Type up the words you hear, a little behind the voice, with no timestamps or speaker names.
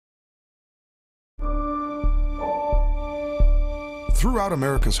throughout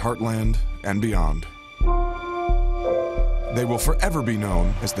America's heartland and beyond. They will forever be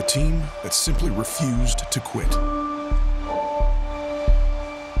known as the team that simply refused to quit.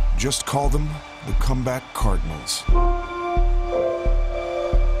 Just call them the Comeback Cardinals.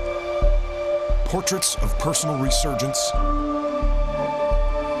 Portraits of personal resurgence,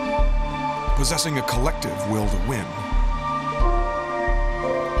 possessing a collective will to win.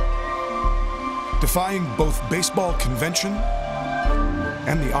 Defying both baseball convention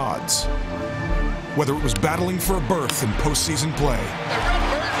and the odds. Whether it was battling for a berth in postseason play,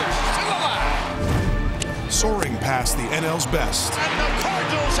 soaring past the NL's best, and the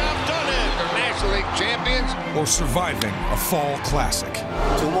Cardinals have done it. They're National League champions. Or surviving a fall classic.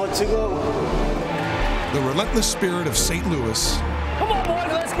 2 more to go. The relentless spirit of St. Louis. Come on,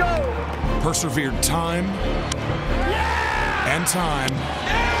 boys, let's go. Persevered time and time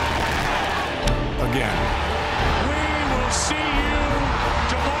again. We will see you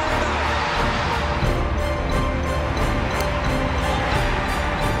tomorrow night.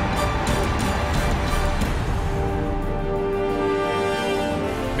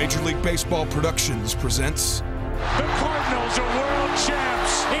 Major League Baseball Productions presents The Cardinals are world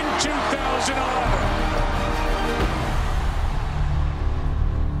champs in 2011.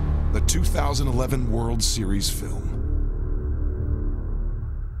 the 2011 World Series film.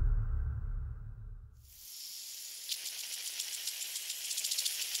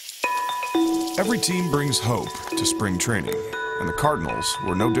 Every team brings hope to spring training, and the Cardinals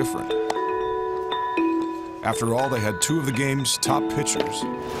were no different. After all, they had two of the game's top pitchers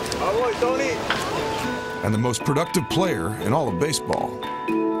and the most productive player in all of baseball.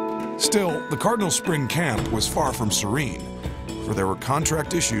 Still, the Cardinals' spring camp was far from serene, for there were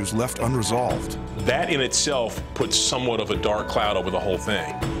contract issues left unresolved. That in itself puts somewhat of a dark cloud over the whole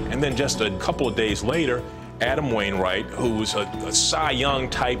thing. And then just a couple of days later, Adam Wainwright, who was a Cy Young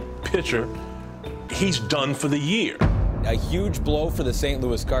type pitcher, he's done for the year. A huge blow for the St.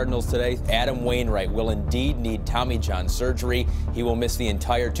 Louis Cardinals today. Adam Wainwright will indeed need Tommy John surgery. He will miss the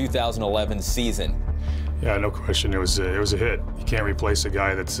entire 2011 season. Yeah, no question. It was a hit. You can't replace a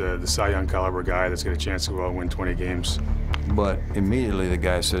guy that's the Cy Young caliber guy that's got a chance to go out and win 20 games. But immediately the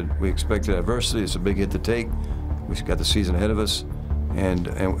guy said, we expected adversity. It's a big hit to take. We've got the season ahead of us, and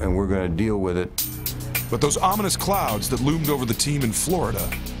we're going to deal with it. But those ominous clouds that loomed over the team in Florida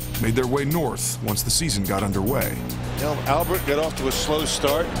made their way north once the season got underway. Albert got off to a slow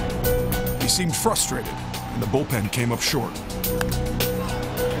start. He seemed frustrated, and the bullpen came up short.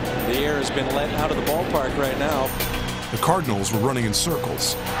 The air has been let out of the ballpark right now. The Cardinals were running in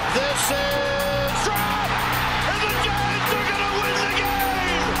circles. This is drop, and the Giants are going to win the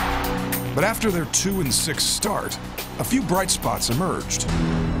game. But after their 2-6 start, a few bright spots emerged,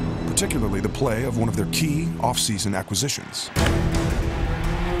 particularly the play of one of their key offseason acquisitions.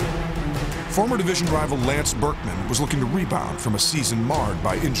 Former division rival Lance Berkman was looking to rebound from a season marred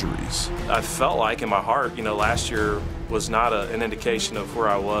by injuries. I felt like in my heart, last year was not an indication of where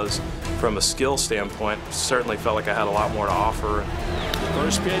I was from a skill standpoint. Certainly felt like I had a lot more to offer.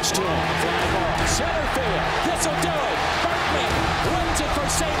 First pitch to him, fly ball, center field, this'll do it. Berkman wins it for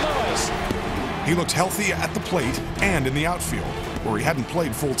St. Louis. He looked healthy at the plate and in the outfield, where he hadn't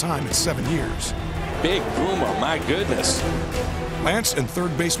played full-time in 7 years. Big boomer, my goodness. Lance and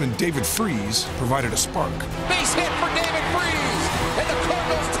third baseman David Freese provided a spark. Base hit for David Freese, and the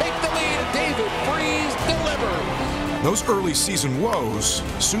Cardinals take the lead, and David Freese delivers. Those early season woes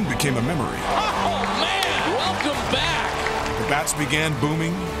soon became a memory. Oh, man, welcome back. The bats began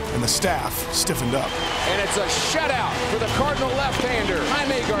booming, and the staff stiffened up. And it's a shutout for the Cardinal left-hander.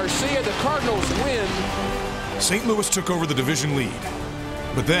 Jaime Garcia, the Cardinals win. St. Louis took over the division lead,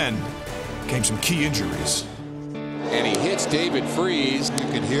 but then came some key injuries. And he hits David Freese. You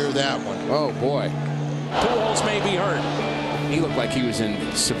can hear that one. Oh, boy. Pujols may be hurt. He looked like he was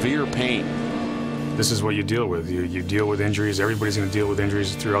in severe pain. This is what you deal with. You deal with injuries. Everybody's going to deal with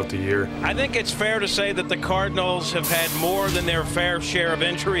injuries throughout the year. I think it's fair to say that the Cardinals have had more than their fair share of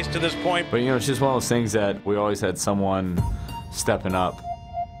injuries to this point. But, it's just one of those things that we always had someone stepping up.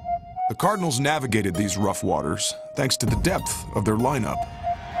 The Cardinals navigated these rough waters thanks to the depth of their lineup.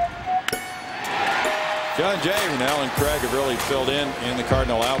 John Jay and Alan Craig have really filled in the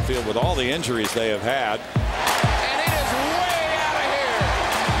Cardinal outfield with all the injuries they have had. And it is way out of here.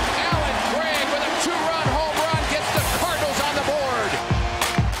 Alan Craig with a 2-run home run gets the Cardinals on the board.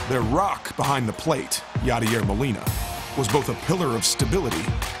 Their rock behind the plate, Yadier Molina, was both a pillar of stability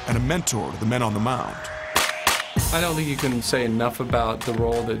and a mentor to the men on the mound. I don't think you can say enough about the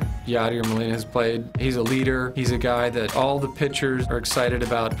role that Yadier Molina has played. He's a leader. He's a guy that all the pitchers are excited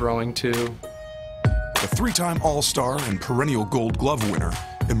about throwing to. the three-time All-Star and perennial Gold Glove winner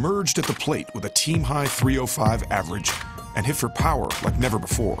emerged at the plate with a team-high .305 average and hit for power like never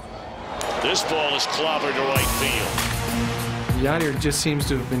before. This ball is clobbered to right field. Yadier just seems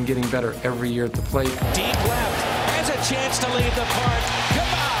to have been getting better every year at the plate. Deep left, has a chance to lead the park.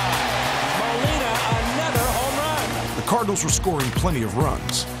 Goodbye! Molina, another home run. The Cardinals were scoring plenty of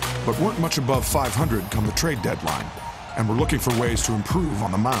runs, but weren't much above 500 come the trade deadline, and were looking for ways to improve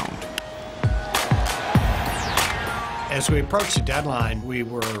on the mound. As we approached the deadline, we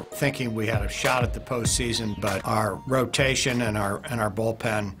were thinking we had a shot at the postseason, but our rotation and our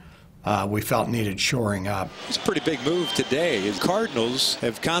bullpen we felt needed shoring up. It's a pretty big move today. The Cardinals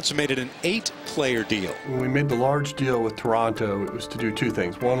have consummated an 8-player deal. When we made the large deal with Toronto, it was to do two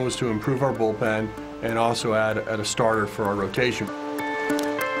things. One was to improve our bullpen and also add a starter for our rotation.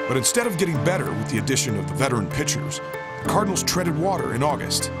 But instead of getting better with the addition of the veteran pitchers, the Cardinals treaded water in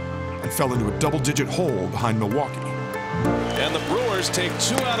August and fell into a double-digit hole behind Milwaukee. And the Brewers take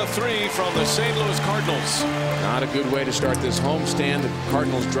 2 out of 3 from the St. Louis Cardinals. Not a good way to start this homestand. The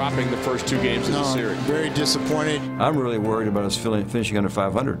Cardinals dropping the first 2 games of the series. Very disappointed. I'm really worried about us finishing under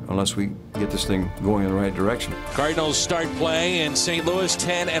 500 unless we get this thing going in the right direction. Cardinals start play in St. Louis,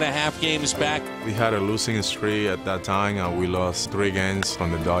 10.5 games back. We had a losing streak at that time. We lost 3 games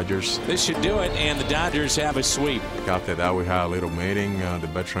from the Dodgers. This should do it, and the Dodgers have a sweep. After that, we had a little meeting, the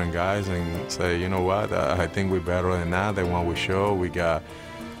veteran guys, and say, you know what, I think we're better than that. They want we show. We got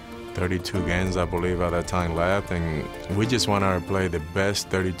 32 games, I believe, at that time left, and we just want to play the best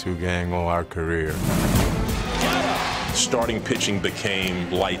 32 game of our career. Starting pitching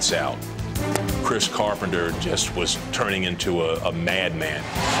became lights out. Chris Carpenter just was turning into a madman.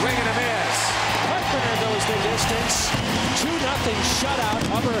 Swing and a miss. Carpenter goes the distance. 2-0 shutout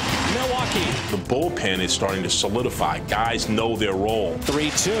over Milwaukee. The bullpen is starting to solidify. Guys know their role.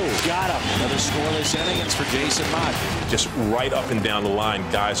 3-2. Got him. Another scoreless inning. It's for Jason Mott. Just right up and down the line,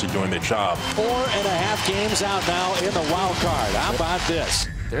 guys are doing their job. 4.5 games out now in the wild card. How about this?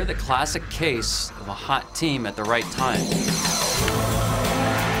 They're the classic case of a hot team at the right time.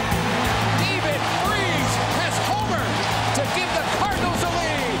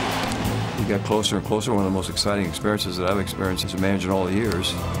 Got closer and closer. One of the most exciting experiences that I've experienced as a manager in all the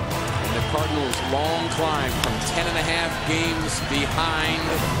years. And the Cardinals' long climb from 10.5 games behind.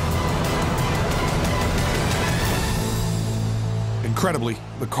 Incredibly,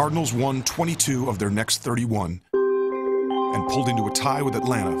 the Cardinals won 22 of their next 31 and pulled into a tie with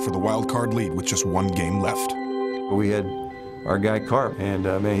Atlanta for the wild card lead with just 1 game left. We had our guy Carp, and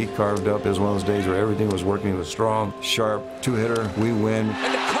man, he carved up. It was one of those days where everything was working. He was strong, sharp, 2-hitter. We win.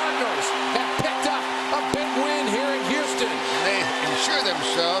 And the Cardinals have picked up a big win here in Houston. They ensure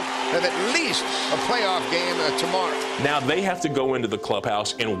themselves of at least a playoff game tomorrow. Now they have to go into the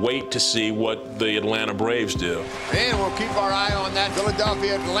clubhouse and wait to see what the Atlanta Braves do. And we'll keep our eye on that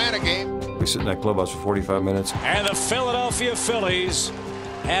Philadelphia-Atlanta game. We sit in that clubhouse for 45 minutes. And the Philadelphia Phillies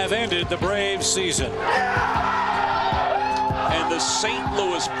have ended the Braves season. And the St.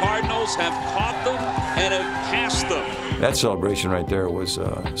 Louis Cardinals have caught them and have passed them. That celebration right there was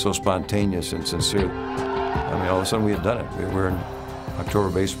so spontaneous and sincere. I mean, all of a sudden we had done it. We were in October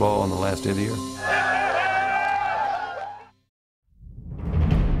baseball on the last day of the year.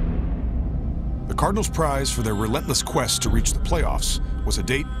 The Cardinals' prize for their relentless quest to reach the playoffs was a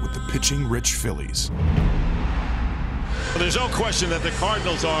date with the pitching-rich Phillies. Well, there's no question that the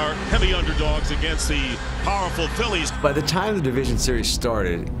Cardinals are heavy underdogs against the powerful Phillies. By the time the division series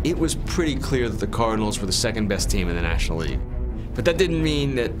started, it was pretty clear that the Cardinals were the second best team in the National League. But that didn't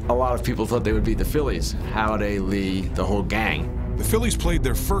mean that a lot of people thought they would beat the Phillies. Howdy, Lee, the whole gang. The Phillies played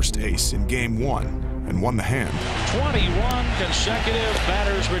their first ace in Game 1 and won the hand. 21 consecutive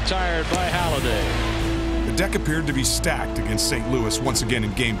batters retired by Halladay. The deck appeared to be stacked against St. Louis once again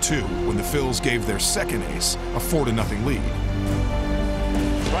in Game 2 when the Phils gave their second ace a 4-0 lead.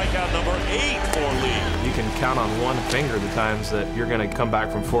 Strikeout number 8 for Lee. You can count on one finger the times that you're going to come back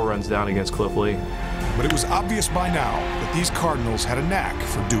from 4 runs down against Cliff Lee. But it was obvious by now that these Cardinals had a knack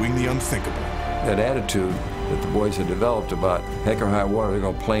for doing the unthinkable. That attitude that the boys had developed about heck or high water, they're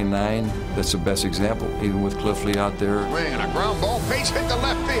going to play 9, that's the best example, even with Cliff Lee out there. Swing and a ground ball, base hit to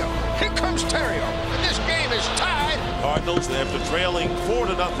left field. Here comes Terrio, and this game is tied. Cardinals, after trailing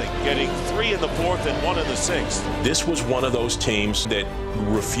 4-0, getting 3 in the 4th and 1 in the 6th. This was one of those teams that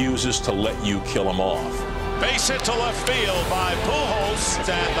refuses to let you kill them off. Base hit to left field by Pujols,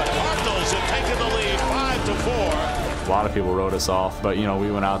 and the Cardinals have taken the lead 5-4. A lot of people wrote us off, but, you know,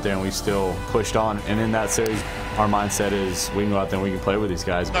 we went out there and we still pushed on. And in that series, our mindset is we can go out there and we can play with these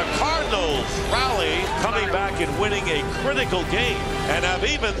guys. The Cardinals Cardinals rally, coming back and winning a critical game and have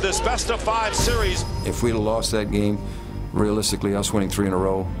even this best-of-5 series. If we'd have lost that game, realistically, us winning 3 in a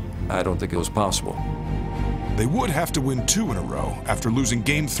row, I don't think it was possible. They would have to win 2 in a row after losing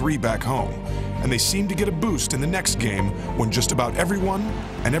Game 3 back home, and they seemed to get a boost in the next game when just about everyone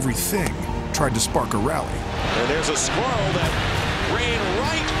and everything tried to spark a rally. And there's a squirrel that ran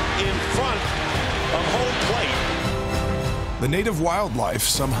right in front of home plate. The native wildlife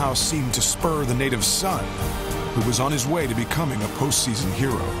somehow seemed to spur the native son, who was on his way to becoming a postseason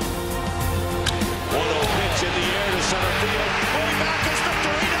hero. 1-0 pitch in the air to center field. Going back is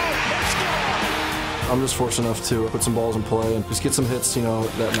Victorino. It's gone. I'm just fortunate enough to put some balls in play and just get some hits,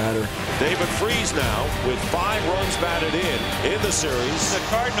 that matter. David Freese now with 5 runs batted in the series. The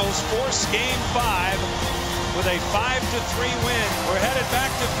Cardinals force Game 5 with a 5-3 win. We're headed back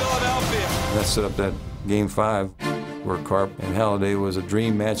to Philadelphia. That set up that Game 5 where Carp and Halladay was a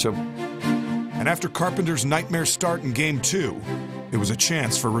dream matchup. And after Carpenter's nightmare start in Game 2, it was a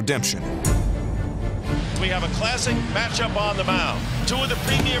chance for redemption. We have a classic matchup on the mound. 2 of the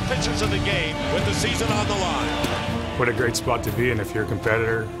premier pitchers of the game with the season on the line. What a great spot to be in if you're a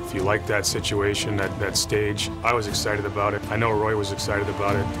competitor, if you like that situation, that stage. I was excited about it. I know Roy was excited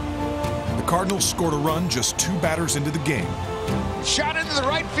about it. The Cardinals scored a run just 2 batters into the game. Shot into the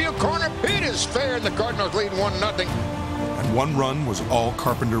right field corner. It is fair, and the Cardinals lead 1-0. And 1 run was all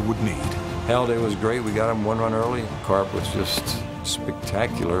Carpenter would need. Halladay was great. We got him 1 run early. Carp was just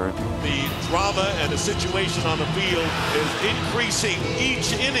spectacular. The drama and the situation on the field is increasing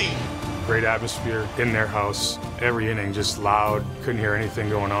each inning. Great atmosphere in their house. Every inning just loud. Couldn't hear anything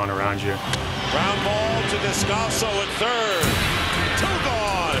going on around you. Ground ball to Descalso at third. 2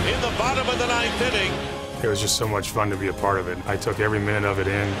 gone in the bottom of the 9th inning. It was just so much fun to be a part of it. I took every minute of it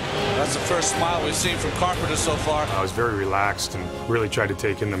in. That's the first smile we've seen from Carpenter so far. I was very relaxed and really tried to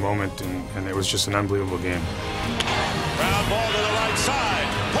take in the moment, and it was just an unbelievable game. Ground ball to the right side.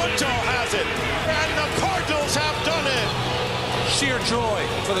 Punto has it, and the Cardinals have done it. Sheer joy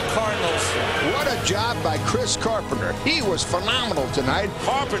for the Cardinals. What a job by Chris Carpenter. He was phenomenal tonight.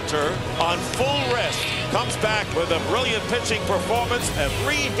 Carpenter on full rest comes back with a brilliant pitching performance, a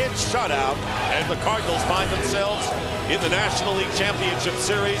 3-hit shutout, and the Cardinals find themselves in the National League Championship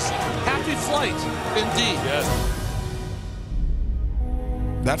Series. Happy flight, indeed. Yes.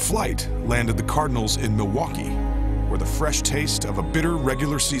 That flight landed the Cardinals in Milwaukee, where the fresh taste of a bitter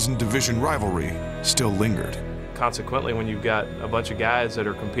regular season division rivalry still lingered. Consequently, when you've got a bunch of guys that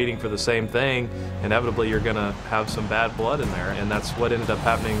are competing for the same thing, inevitably you're going to have some bad blood in there, and that's what ended up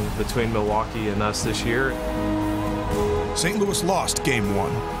happening between Milwaukee and us this year. St. Louis lost Game 1,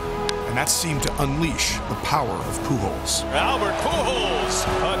 and that seemed to unleash the power of Pujols. Albert Pujols,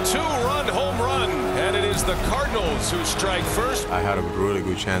 a 2-run home run, and it is the Cardinals who strike first. I had a really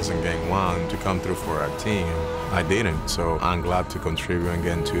good chance in Game 1 to come through for our team. I didn't, so I'm glad to contribute in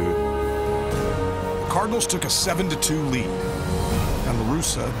Game 2. The Cardinals took a 7-2 lead, and La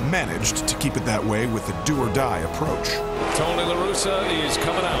Russa managed to keep it that way with the do-or-die approach. Tony La Russa is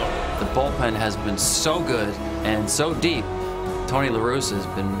coming out. The bullpen has been so good and so deep. Tony La Russa has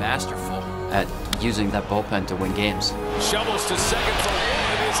been masterful at using that bullpen to win games. Shovels to second for 1.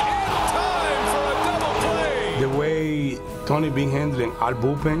 It is in time for a double play. The way Tony been handling our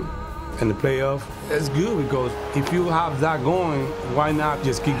bullpen in the playoff, it's good because if you have that going, why not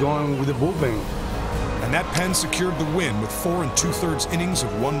just keep going with the bullpen? And that pen secured the win with 4 2/3 innings of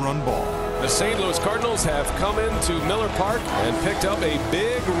 1-run ball. The St. Louis Cardinals have come into Miller Park and picked up a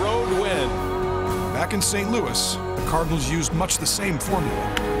big road win. Back in St. Louis, the Cardinals used much the same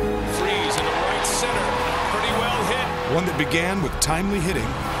formula. Freeze in the right center. Pretty well hit. One that began with timely hitting.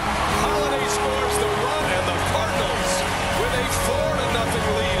 Halladay scores the run, and the Cardinals with a 4-0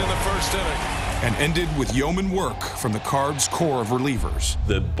 lead in the first inning. And ended with yeoman work from the Cards' core of relievers.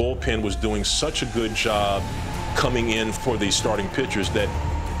 The bullpen was doing such a good job coming in for these starting pitchers that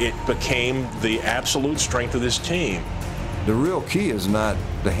it became the absolute strength of this team. The real key is not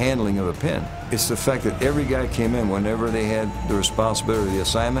the handling of a pen. It's the fact that every guy came in whenever they had the responsibility of the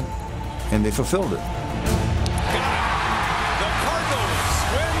assignment, and they fulfilled it. The Cardinals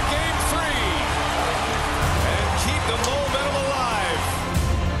win Game 3 and keep the momentum alive.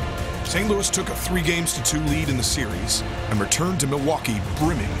 St. Louis took a 3-2 lead in the series and returned to Milwaukee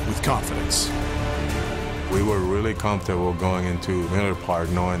brimming with confidence. We were really comfortable going into Miller Park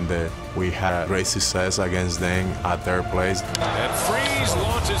knowing that we had great success against them at their place. And Freeze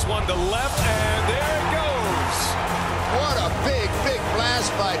launches one to left, and there it goes. What a big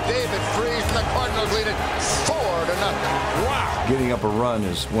blast by David Freese, and the Cardinals lead it 4-0. Wow. Getting up a run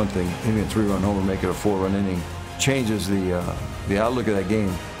is one thing. Hitting a 3-run homer, make it a 4-run inning changes the outlook of that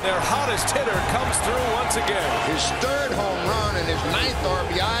game. Their hottest hitter comes through once again. His third home run and his 9th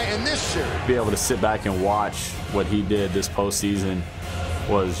RBI in this series. Be able to sit back and watch what he did this postseason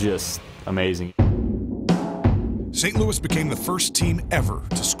was just amazing. St. Louis became the first team ever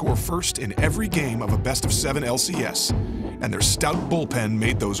to score first in every game of a best-of-7 LCS, and their stout bullpen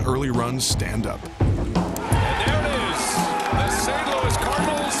made those early runs stand up. And there it is. The St. Louis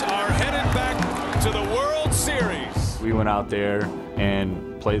Cardinals are headed back to the World Series. We went out there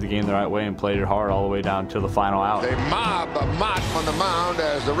and played the game the right way and played it hard all the way down to the final out. They mob Mott on the mound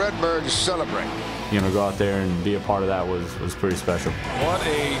as the Redbirds celebrate. You know, go out there and be a part of that was pretty special. What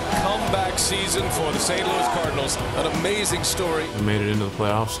a comeback season for the St. Louis Cardinals. An amazing story. We made it into the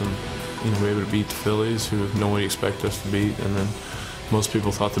playoffs and we were able to beat the Phillies, who nobody expected us to beat. And then most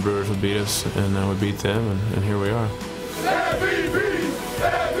people thought the Brewers would beat us, and then we beat them, and here we are.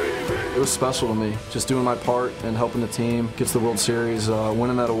 It was special to me, just doing my part and helping the team get to the World Series.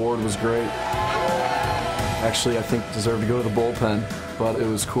 Winning that award was great. Actually, I think deserved to go to the bullpen, but it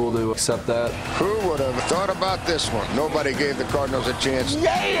was cool to accept that. Who would have thought about this one? Nobody gave the Cardinals a chance.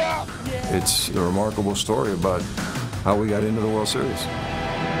 Yeah! It's a remarkable story about how we got into the World Series.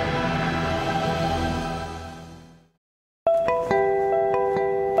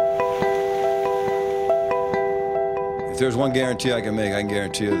 If there's one guarantee I can make, I can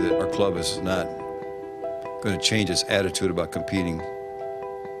guarantee you that our club is not going to change its attitude about competing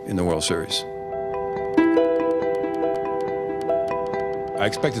in the World Series. I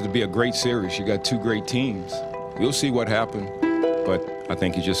expect it to be a great series. You got two great teams. We'll see what happens, but I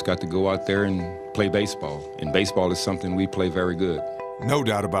think you just got to go out there and play baseball. And baseball is something we play very good. No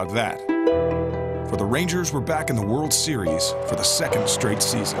doubt about that. For the Rangers were back in the World Series for the second straight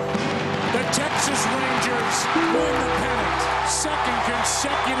season. The Texas Rangers win the pennant. Second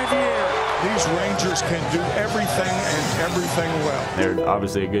consecutive year. These Rangers can do everything and everything well. They're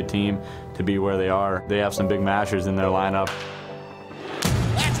obviously a good team to be where they are. They have some big mashers in their lineup.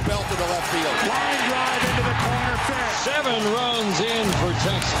 Belt to the left field. Line drive into the corner fence. 7 runs in for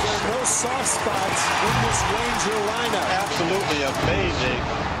Texas. There are no soft spots in this Ranger lineup. Absolutely amazing.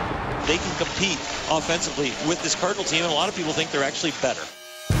 They can compete offensively with this Cardinal team, and a lot of people think they're actually better.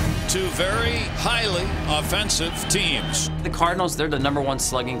 Two very highly offensive teams. The Cardinals, they're the #1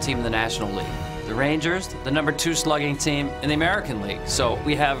 slugging team in the National League. The Rangers, the #2 slugging team in the American League. So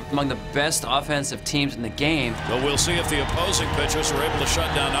we have among the best offensive teams in the game. But we'll see if the opposing pitchers are able to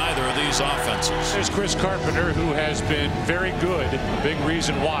shut down either of these offenses. There's Chris Carpenter, who has been very good. A big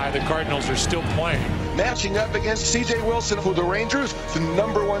reason why the Cardinals are still playing. Matching up against C.J. Wilson for the Rangers, the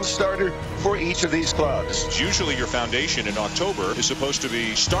 #1 starter for each of these clubs. Usually your foundation in October is supposed to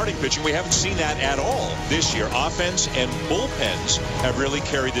be starting pitching. We haven't seen that at all this year. Offense and bullpens have really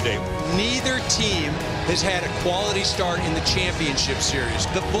carried the day. Neither team has had a quality start in the championship series.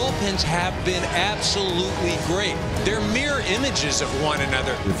 The bullpens have been absolutely great. They're mirror images of one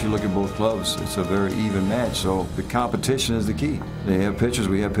another. If you look at both clubs, it's a very even match, so the competition is the key. They have pitchers,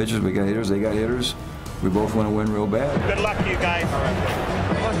 we have pitchers, we got hitters, they got hitters. We both want to win real bad. Good luck to you guys.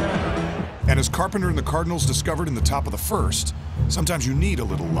 And as Carpenter and the Cardinals discovered in the top of the first, sometimes you need a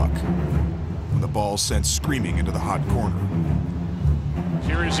little luck when the ball's sent screaming into the hot corner.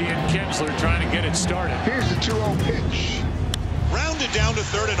 Here is Ian Kinsler trying to get it started. Here's the 2-0 pitch. Rounded down to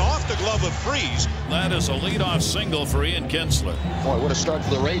third and off the glove of Freeze. That is a leadoff single for Ian Kinsler. Boy, what a start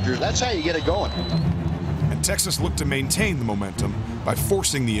for the Rangers. That's how you get it going. And Texas looked to maintain the momentum by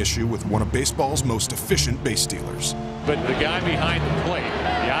forcing the issue with one of baseball's most efficient base stealers. But the guy behind the plate,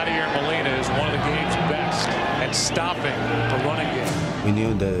 Yadier Molina, is one of the game's best at stopping the running game. We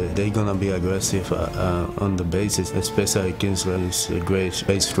knew that they're going to be aggressive on the bases, especially Kinsler is a great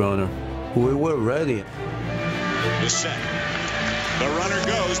base runner. We were ready. The set. The runner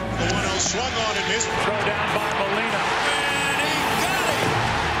goes. The 1-0 swung on and missed. Throw down by Molina. And he got it!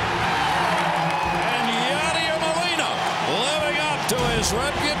 And Yadier Molina living up to his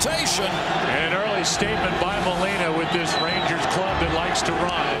reputation. And an early statement by Molina with this Rangers club that likes to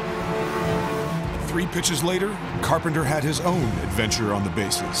run. 3 pitches later, Carpenter had his own adventure on the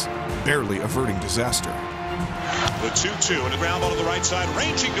bases, barely averting disaster. The 2-2 and a ground ball to the right side,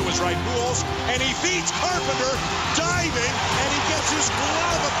 ranging to his right, Rules, and he feeds Carpenter, diving, and he gets his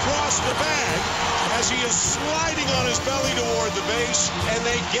glove across the bag as he is sliding on his belly toward the base, and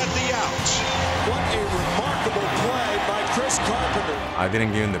they get the out. What a remarkable play by Chris Carpenter. I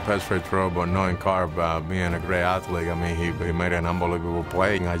didn't give him the best free throw, but knowing Carp being a great athlete, I mean, he made an unbelievable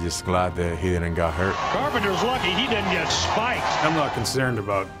play, and I'm just glad that he didn't get hurt. Carpenter's lucky he didn't get spiked. I'm not concerned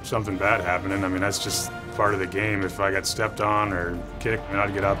about something bad happening. I mean, that's just part of the game. If I got stepped on or kicked,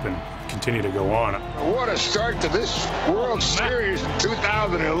 I'd get up and continue to go on. What a start to this World Series in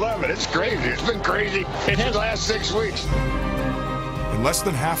 2011. It's crazy. It's been crazy the last 6 weeks. In less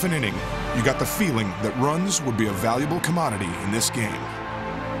than half an inning, you got the feeling that runs would be a valuable commodity in this game.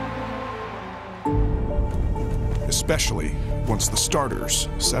 Especially once the starters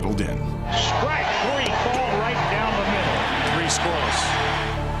settled in. Strike three, ball right down the middle. 3 scoreless.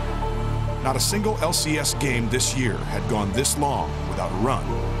 Not a single LCS game this year had gone this long without a run,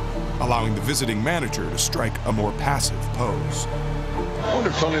 allowing the visiting manager to strike a more passive pose. I wonder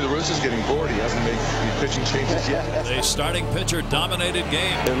if Tony La Russa's getting bored. He hasn't made any pitching changes yet. A starting pitcher dominated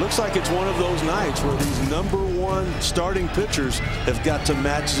game. It looks like it's one of those nights where these #1 starting pitchers have got to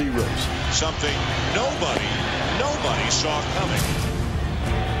match zeros. Something nobody saw coming.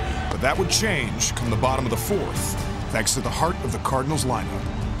 But that would change come the bottom of the 4th, thanks to the heart of the Cardinals lineup.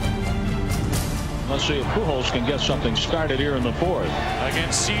 Let's see if Pujols can get something started here in the 4th.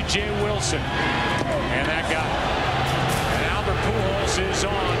 Against C.J. Wilson. And that got it. And Albert Pujols is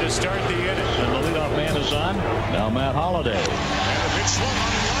on to start the inning. And the leadoff man is on. Now Matt Holliday. And the pitch swung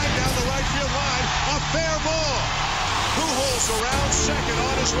on and line down the right field line. A fair ball. Pujols around second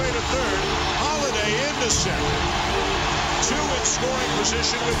on his way to third. Holliday into second. 2 in scoring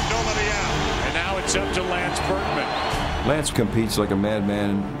position with nobody out. And now it's up to Lance Berkman. Lance competes like a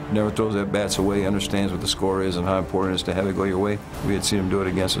madman, never throws at bats away, understands what the score is and how important it is to have it go your way. We had seen him do it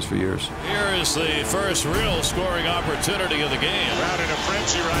against us for years. Here is the first real scoring opportunity of the game. Out in a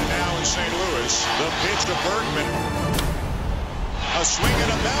frenzy right now in St. Louis. The pitch to Berkman. A swing and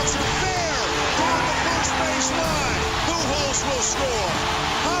a bouncer there. Toward the first base line. Pujols will score.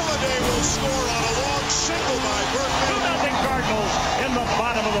 Holliday will score on a long single by Berkman. 2-0 Cardinals in the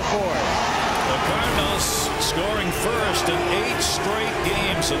bottom of the 4th. The Cardinals scoring first in 8 straight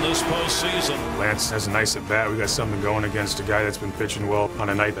games in this postseason. Lance has a nice at-bat. We got something going against a guy that's been pitching well on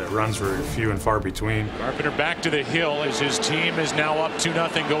a night that runs were few and far between. Carpenter back to the hill as his team is now up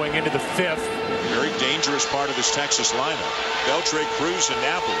 2-0 going into the 5th. Very dangerous part of this Texas lineup. Beltre, Cruz, and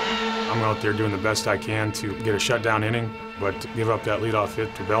Napoli. I'm out there doing the best I can to get a shutdown inning, but to give up that leadoff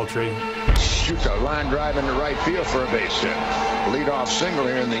hit to Beltre. Shoots a line drive into right field for a base hit. Leadoff single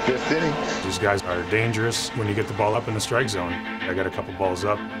here in the 5th inning. These guys are dangerous when you get the ball up in the strike zone. I got a couple balls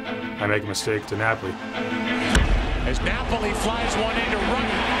up. I make a mistake to Napoli. As Napoli flies one into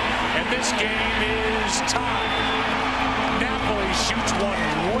right, and this game is tied. Napoli shoots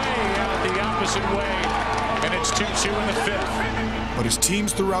one way out the opposite way, and it's 2-2 in the 5th. But as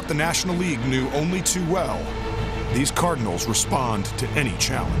teams throughout the National League knew only too well, these Cardinals respond to any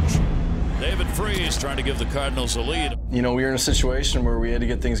challenge. David Freese trying to give the Cardinals a lead. You know, we were in a situation where we had to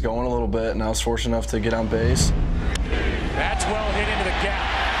get things going a little bit, and I was fortunate enough to get on base. That's well hit into the gap.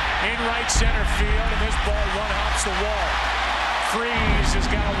 In right center field, and this ball one-hops the wall. Freese has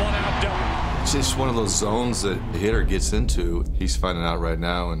got a 1-out double. It's just one of those zones that the hitter gets into. He's finding out right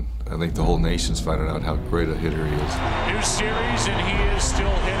now, and I think the whole nation's finding out how great a hitter he is. New series, and he is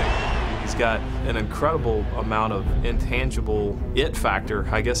still hitting. He's got an incredible amount of intangible it factor,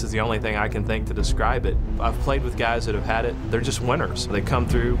 I guess is the only thing I can think to describe it. I've played with guys that have had it. They're just winners. They come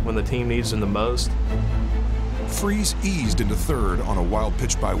through when the team needs them the most. Freese eased into third on a wild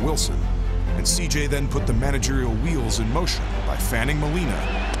pitch by Wilson, and CJ then put the managerial wheels in motion by fanning Molina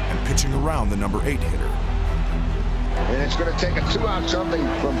and pitching around the number 8 hitter. And it's going to take a 2-out something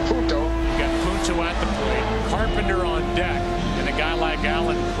from Punto. You got Punto at the plate, Carpenter on deck, and a guy like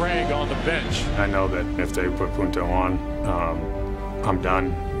Alan Craig on the bench. I know that if they put Punto on, I'm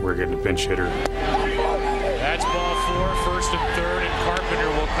done. We're getting a pinch hitter. That's ball 4, first and third, and Carpenter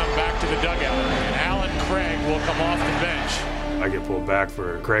will come back to the dugout. And Alan Craig will come off the bench. I get pulled back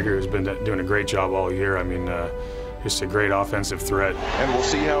for Krager, who's been doing a great job all year. I mean, just a great offensive threat. And we'll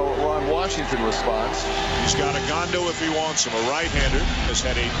see how Ron Washington responds. He's got a Gondo if he wants him. A right-hander has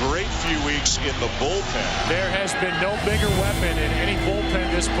had a great few weeks in the bullpen. There has been no bigger weapon in any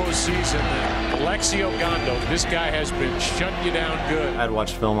bullpen this postseason than Alexio Gondo. This guy has been shutting you down good. I'd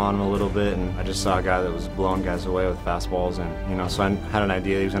watched film on him a little bit, and I just saw a guy that was blowing guys away with fastballs, and so I had an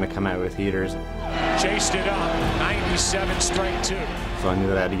idea he was going to come out with heaters. Chased it up, 97 strike 2. So I knew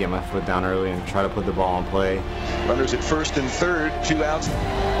that I had to get my foot down early and try to put the ball in play. Runners at first and third, 2 outs.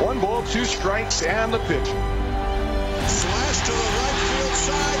 1 ball, 2 strikes, and the pitch. Slash to the right field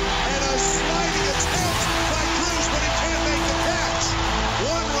side, and a sliding attempt by Cruz, but he can't make the catch.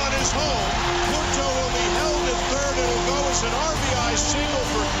 1 run is home. Punto will be held at third. It'll go as an RBI single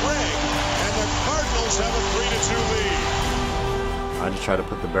for Craig, and the Cardinals have a 3-2 lead. I just tried to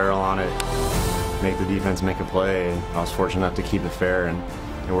put the barrel on it, make the defense make a play. I was fortunate enough to keep it fair, and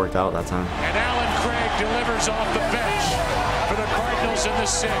it worked out that time. And Alan Craig delivers off the bench for the Cardinals in the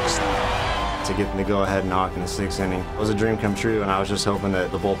 6th. To get the go-ahead knock in the 6th inning, it was a dream come true, and I was just hoping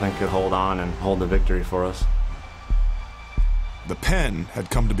that the bullpen could hold on and hold the victory for us. The pen had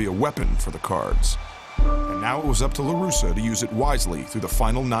come to be a weapon for the Cards. And now it was up to La Russa to use it wisely through the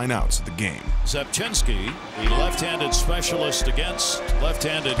final 9 outs of the game. Zepchinski, the left-handed specialist against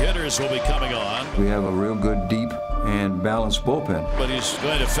left-handed hitters, will be coming on. We have a real good, deep, and balanced bullpen. But he's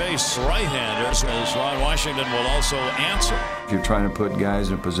going to face right-handers, as Ron Washington will also answer. You're trying to put guys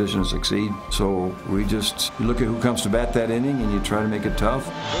in a position to succeed. So you look at who comes to bat that inning, and you try to make it tough.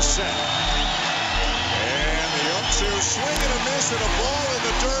 The set. And the 0-2 swing and a miss and a ball in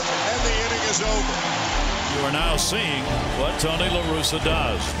the dirt, and the inning is over. You are now seeing what Tony La Russa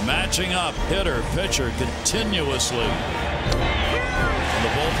does, matching up hitter, pitcher continuously. And the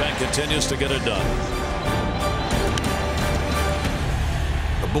bullpen continues to get it done.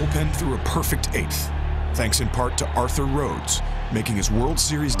 The bullpen threw a perfect 8th, thanks in part to Arthur Rhodes, making his World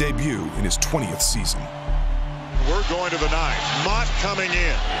Series debut in his 20th season. We're going to the 9th. Mott coming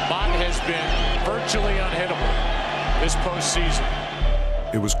in. Mott has been virtually unhittable this postseason.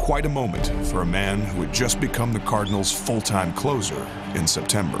 It was quite a moment for a man who had just become the Cardinals' full-time closer in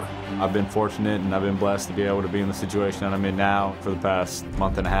September. I've been fortunate and I've been blessed to be able to be in the situation that I'm in now for the past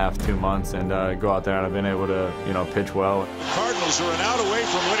month and a half, 2 months, and go out there and I've been able to, pitch well. The Cardinals are an out away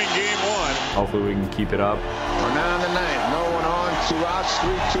from winning Game 1. Hopefully we can keep it up. We're now in the 9th. No one on. 2 outs,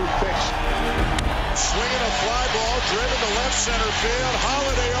 3-2 pitch. Swinging a fly ball, driven to left center field.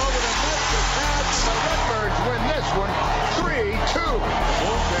 Holiday over to mid the Pats. The Redbirds win this one, 3-2. The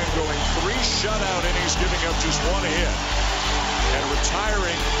bullpen going 3 shutout innings, giving up just 1 hit. And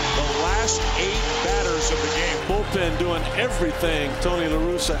retiring the last 8 batters of the game. Bullpen doing everything Tony La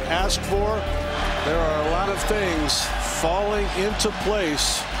Russa asked for. There are a lot of things falling into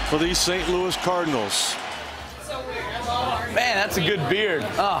place for these St. Louis Cardinals. Man, that's a good beard.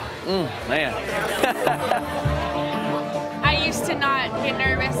 Oh, man. I used to not get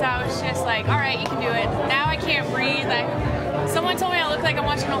nervous. I was just like, all right, you can do it. Now I can't breathe. Someone told me I look like I'm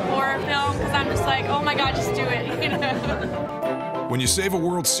watching a horror film because I'm just like, oh my God, just do it. When you save a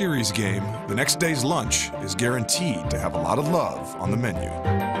World Series game, the next day's lunch is guaranteed to have a lot of love on the menu.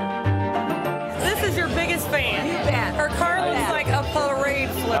 This is your biggest fan. You bet. Her car looks like a parade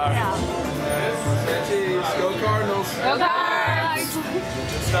flip. Go Cardinals. Go Cards.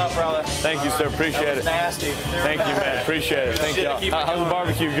 Good stuff, brother. Thank you, sir. Appreciate it. Nasty. Thank you, man. Appreciate it. Thank you. How's the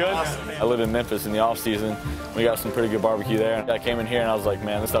barbecue? Good? I live in Memphis in the off-season. We got some pretty good barbecue there. I came in here and I was like,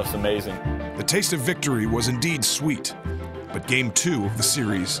 man, this stuff's amazing. The taste of victory was indeed sweet, but Game 2 of the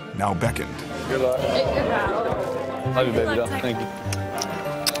series now beckoned. Good luck. Love you, baby doll. Thank you.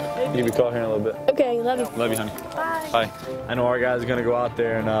 Give me a call here in a little bit. Okay, love you. Love you, honey. Bye. Bye. I know our guys are going to go out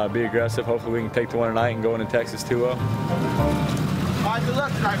there and be aggressive. Hopefully we can take the one tonight and go into Texas 2-0. All right, good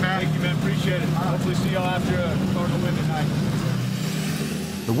luck tonight, man. Thank you, man. Appreciate it. Hopefully see y'all after a Cardinal win tonight.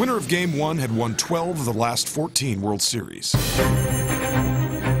 The winner of Game 1 had won 12 of the last 14 World Series.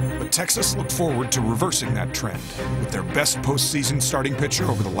 But Texas looked forward to reversing that trend with their best postseason starting pitcher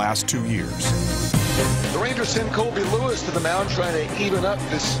over the last 2 years. The Rangers send Colby Lewis to the mound trying to even up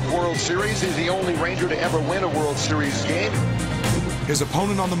this World Series. He's the only Ranger to ever win a World Series game. His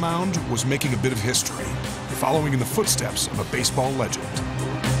opponent on the mound was making a bit of history, following in the footsteps of a baseball legend.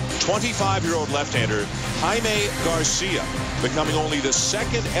 25-year-old left-hander Jaime Garcia, becoming only the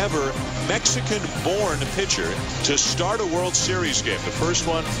 2nd ever Mexican-born pitcher to start a World Series game. The first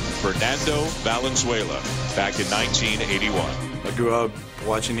one, Fernando Valenzuela, back in 1981. I grew up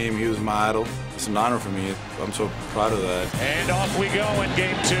watching him. He was my idol. It's an honor for me. I'm so proud of that. And off we go in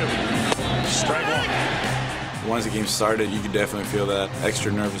Game 2. Strike 1. Once the game started, you could definitely feel that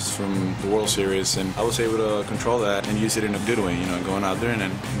extra nervous from the World Series, and I was able to control that and use it in a good way, going out there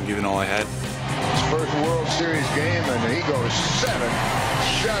and giving all I had. His first World Series game, and he goes 7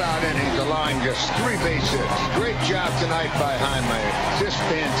 shutout innings, allowing just 3 base hits. Great job tonight by Jaime. Just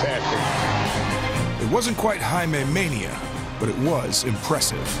fantastic. It wasn't quite Jaime mania, but it was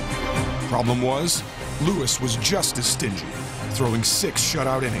impressive. Problem was, Lewis was just as stingy, throwing 6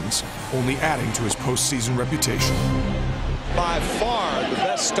 shutout innings, only adding to his postseason reputation. By far the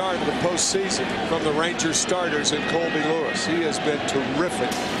best start of the postseason from the Rangers starters in Colby Lewis. He has been terrific.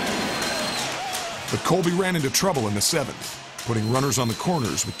 But Colby ran into trouble in the 7th, putting runners on the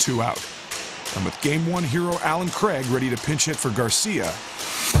corners with 2 out. And with Game 1 hero Alan Craig ready to pinch hit for Garcia,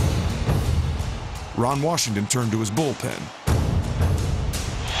 Ron Washington turned to his bullpen.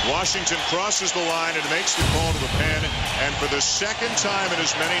 Washington crosses the line and makes the call to the pen, and for the 2nd time in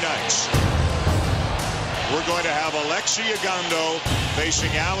as many nights, we're going to have Alexi Ogando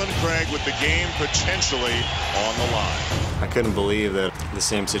facing Alan Craig with the game potentially on the line. I couldn't believe that the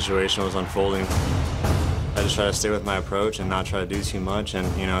same situation was unfolding. I just try to stay with my approach and not try to do too much, and,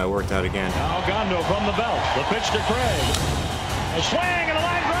 you know, it worked out again. Ogando from the belt. The pitch to Craig. A swing and a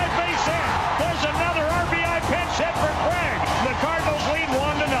line drive base hit. There's another RBI pinch hit for Craig. The Cardinals lead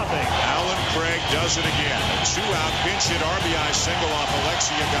 1-0. Alan Craig does it again. A two-out pinch hit RBI single off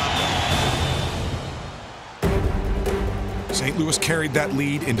Alexi Ogando. St. Louis carried that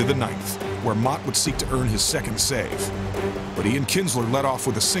lead into the ninth, where Mott would seek to earn his second save. But Ian Kinsler led off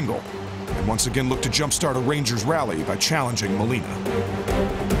with a single, and once again looked to jumpstart a Rangers rally by challenging Molina.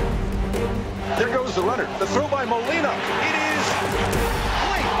 There goes the runner. The throw by Molina. It is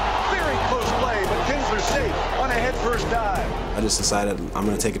late. Very close play, but Kinsler safe on a head-first dive. I just decided I'm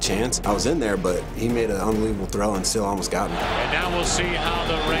going to take a chance. I was in there, but he made an unbelievable throw and still almost got me. And now we'll see how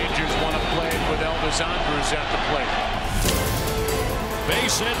the Rangers want to play with Elvis Andrus at the plate.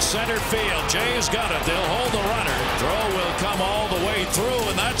 Base hit center field. Jay's got it. They'll hold the runner. Throw will come all the way through,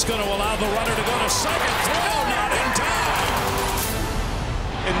 and that's going to allow the runner to go to second. Throw not in time.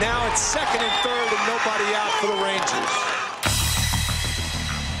 And now it's second and third and nobody out for the Rangers.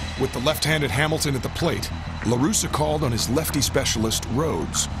 With the left-handed Hamilton at the plate, La Russa called on his lefty specialist,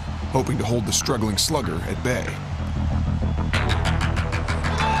 Rhodes, hoping to hold the struggling slugger at bay.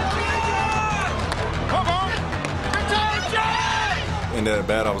 In that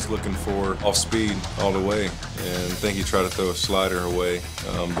bat, I was looking for off speed all the way, and I think he tried to throw a slider away,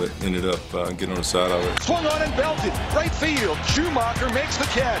 but ended up getting on the side of it. Swung on and belted. Right field. Schumacher makes the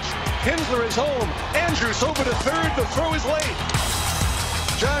catch. Kinsler is home. Andrus over to third. The throw is late.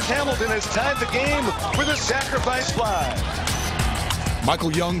 Josh Hamilton has tied the game with a sacrifice fly.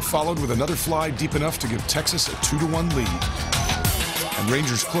 Michael Young followed with another fly deep enough to give Texas a 2-1 lead. And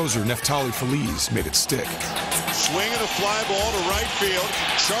Rangers closer Neftali Feliz made it stick. Swinging a fly ball to right field,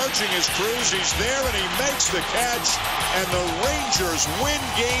 charging his crews. He's there and he makes the catch, and the Rangers win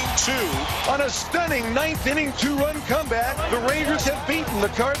game 2. On a stunning ninth inning 2-run comeback, the Rangers have beaten the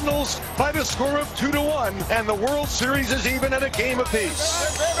Cardinals by the score of 2-1, and the World Series is even at a game apiece.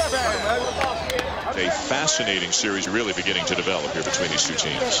 A fascinating series really beginning to develop here between these two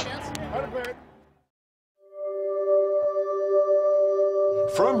teams.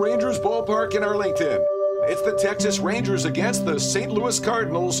 From Rangers Ballpark in Arlington, it's the Texas Rangers against the St. Louis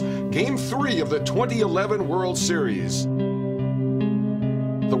Cardinals, Game 3 of the 2011 World Series.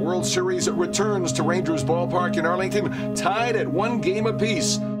 The World Series returns to Rangers Ballpark in Arlington, tied at 1 game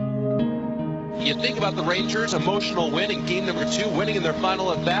apiece. You think about the Rangers' emotional win in game number 2, winning in their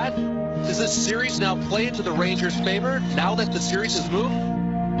final at bat. Does this series now play into the Rangers' favor now that the series has moved?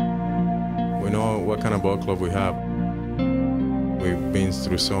 We know what kind of ball club we have. We've been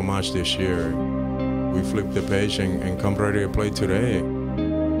through so much this year. We flipped the page and come ready to play today.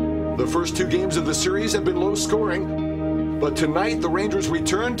 The first 2 games of the series have been low scoring, but tonight the Rangers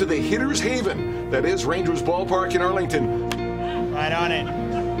return to the hitter's haven, that is Rangers Ballpark in Arlington. Right on it.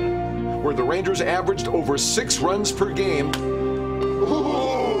 Where the Rangers averaged over 6 runs per game.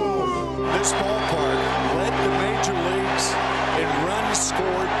 This ballpark led the major leagues in runs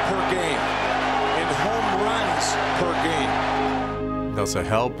scored per game, in home runs per game. Does it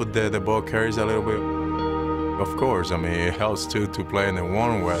help that the ball carries a little bit? Of course, I mean, it helps too to play in the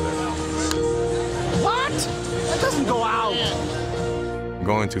warm weather. What? That doesn't go out.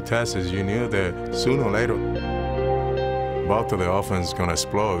 Going to Texas, you knew that sooner or later, both of the offense is going to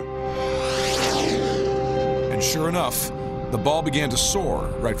explode. And sure enough, the ball began to soar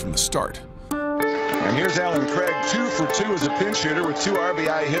right from the start. And here's Alan Craig, 2 for 2 as a pinch hitter with 2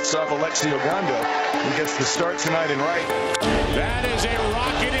 RBI hits off Alexi Ogando. He gets the start tonight in right. That is a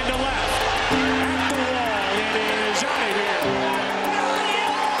rocket into left. At the wall, it is out of here.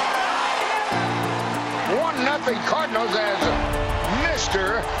 1-0 Cardinals as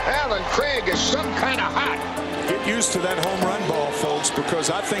Mr. Alan Craig is some kind of hot. Get used to that home run ball, folks, because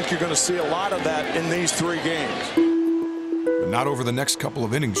I think you're going to see a lot of that in these 3 games. But not over the next couple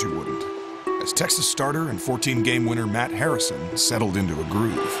of innings, you wouldn't, as Texas starter and 14-game winner Matt Harrison settled into a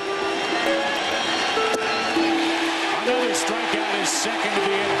groove. Another strikeout is second to the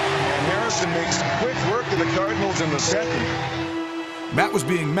inning. And Harrison makes quick work of the Cardinals in the second. Matt was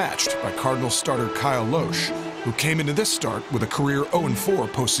being matched by Cardinals starter Kyle Loesch, who came into this start with a career 0-4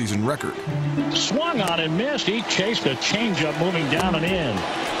 postseason record. Swung on and missed. He chased a changeup moving down and in.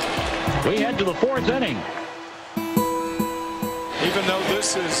 We head to the 4th inning. Even though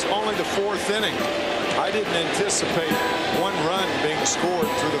this is only the 4th inning, I didn't anticipate 1 run being scored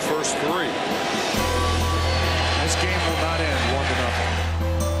through the first 3. This game will not end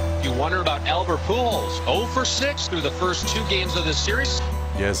 1-0. You wonder about Albert Pujols. 0 for 6 through the first 2 games of this series.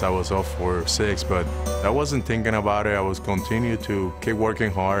 Yes, I was off for 6, but I wasn't thinking about it. I was continuing to keep working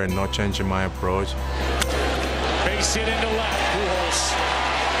hard and not changing my approach. Base hit into left. Pujols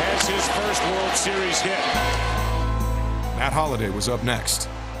has his first World Series hit. Matt Holliday was up next,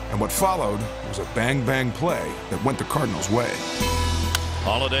 and what followed was a bang-bang play that went the Cardinals' way.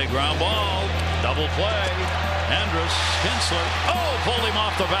 Holliday ground ball, double play. Andrus, Kinsler, pulled him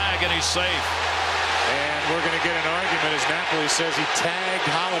off the bag, and he's safe. And we're going to get an argument as Napoli says he tagged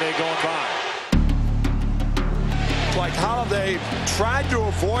Holliday going by. Like Holliday tried to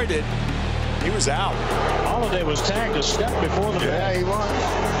avoid it, he was out. Holliday was tagged a step before the ball. Yeah, he was.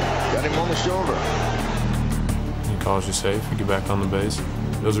 Got him on the shoulder. He calls you safe, you get back on the base.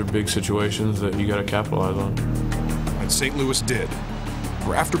 Those are big situations that you got to capitalize on. And St. Louis did.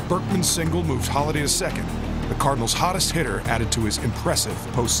 For after Berkman's single moved Holliday to second, the Cardinals' hottest hitter added to his impressive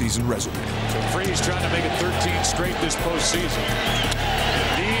postseason resume. So Freese trying to make it 13 straight this postseason.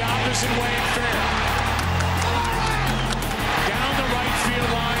 The opposite way and fair. Down the right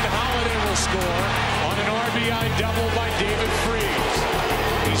field line, Holliday will score on an RBI double by David Freese.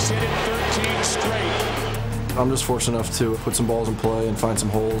 He's hit it 13 straight. I'm just fortunate enough to put some balls in play and find some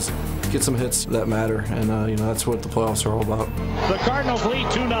holes, get some hits that matter, and that's what the playoffs are all about. The Cardinals lead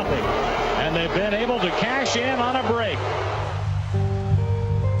 2-0, and they've been able to cash in on a break.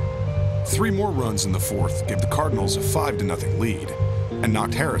 3 more runs in the fourth gave the Cardinals a 5-0 lead and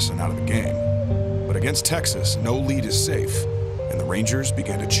knocked Harrison out of the game. But against Texas, no lead is safe, and the Rangers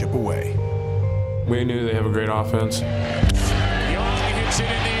began to chip away. We knew they have a great offense. Young hits it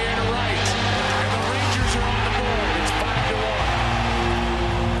in the air to right, and the Rangers are on the board. It's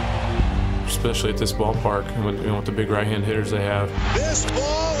 5-1. Especially at this ballpark, with the big right-hand hitters they have. This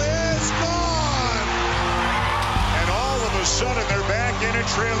ball is gone! And all of a sudden, they're back in it,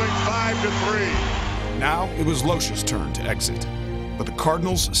 trailing 5-3. Now it was Loesch's turn to exit, but the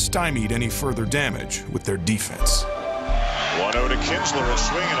Cardinals stymied any further damage with their defense. 1-0 to Kinsler, a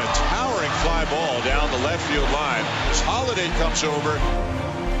swing and a towering fly ball down the left field line. As Holliday comes over.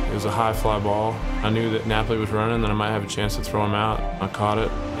 It was a high fly ball. I knew that Napoli was running, that I might have a chance to throw him out. I caught it.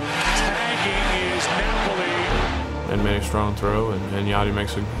 Tagging is Napoli. And made a strong throw, and Yachty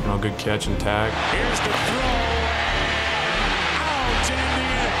makes a good catch and tag. Here's the throw. Out in the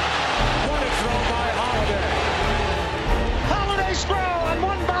end. What a throw by Holliday. Holliday's throw, and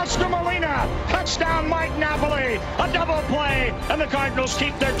one bounce to Molina. Touchdown, Mike Napoli. A double play, and the Cardinals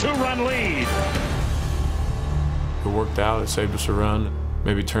keep their 2-run lead. It worked out. It saved us a run.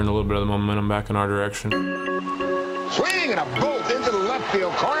 Maybe turned a little bit of the momentum back in our direction. Swing and a bolt into the left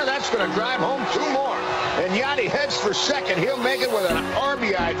field corner. That's going to drive home 2 more. And Yachty heads for second. He'll make it with an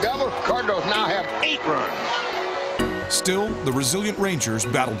RBI double. Cardinals now have 8 runs. Still, the resilient Rangers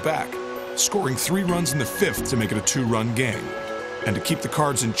battled back, scoring 3 runs in the 5th to make it a 2-run game. And to keep the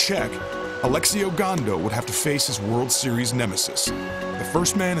Cards in check, Alexi Ogando would have to face his World Series nemesis, the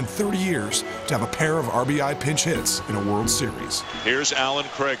first man in 30 years to have a pair of RBI pinch hits in a World Series. Here's Alan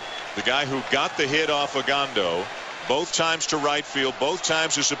Craig, the guy who got the hit off Ogando, both times to right field, both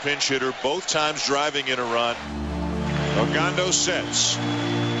times as a pinch hitter, both times driving in a run. Ogando sets.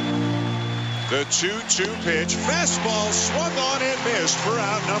 The 2-2 pitch, fastball swung on and missed for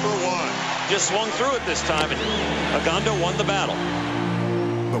out number 1. Just swung through it this time, and Ogando won the battle.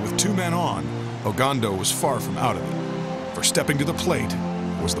 But with 2 men on, Ogando was far from out of it. For stepping to the plate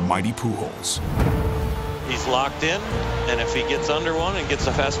was the mighty Pujols. He's locked in, and if he gets under one and gets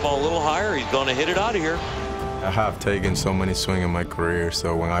the fastball a little higher, he's going to hit it out of here. I have taken so many swings in my career,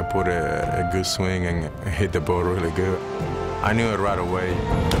 so when I put a good swing and hit the ball really good, I knew it right away.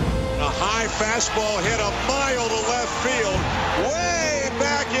 A high fastball hit a mile to left field, way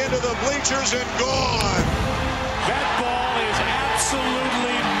back into the bleachers and gone. That ball is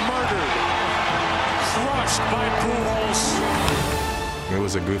absolutely murdered. Crushed by Pujols. It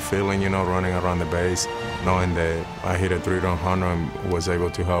was a good feeling, running around the base, knowing that I hit a 3-run homer and was able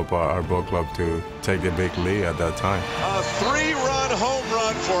to help our ball club to take the big lead at that time. A 3-run home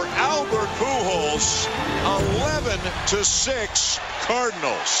run for Albert Pujols, 11-6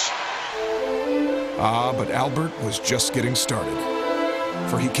 Cardinals. But Albert was just getting started.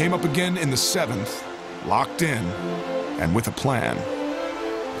 For he came up again in the 7th, locked in, and with a plan.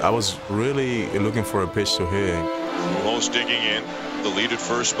 I was really looking for a pitch to hit. Pujols digging in, the lead at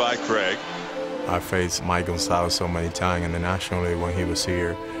first by Craig. I faced Mike Gonzalez so many times in the National League when he was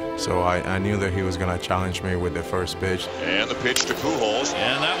here. So I knew that he was going to challenge me with the first pitch. And the pitch to Pujols.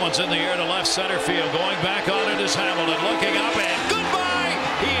 And that one's in the air to left center field. Going back on it is Hamilton, looking up, and goodbye!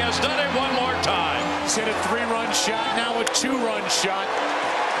 He has done it one more time. He's hit a 3-run shot, now a 2-run shot.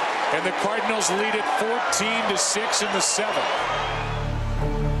 and the Cardinals lead it 14-6 in the 7th.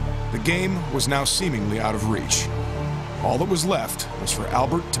 The game was now seemingly out of reach. All that was left was for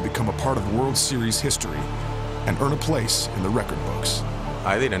Albert to become a part of World Series history and earn a place in the record books.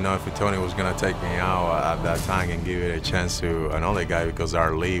 I didn't know if Tony was going to take me out at that time and give it a chance to another guy because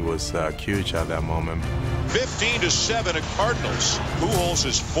our lead was huge at that moment. 15-7 at Cardinals. Pujols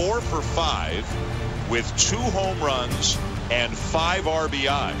is 4 for 5 with 2 home runs and 5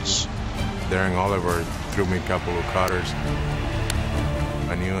 RBIs. Darren Oliver threw me a couple of cutters.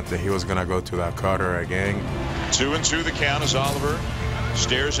 I knew that he was going to go to that cutter again. 2-2 the count as Oliver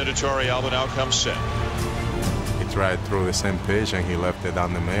stares into Torey Alba. Now comes Sen. He tried through the same pitch and he left it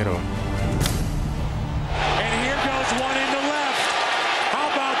down the middle. And here goes one into left. How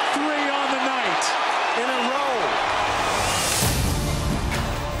about 3 on the night in a row?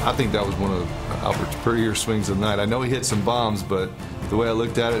 I think that was one of Albert's prettier swings of the night. I know he hit some bombs, but the way I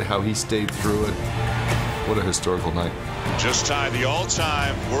looked at it, how he stayed through it, what a historical night. Just tied the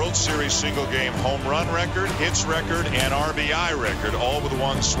all-time World Series single-game home run record, hits record, and RBI record, all with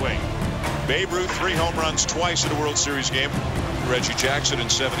one swing. Babe Ruth, 3 home runs twice in a World Series game. Reggie Jackson in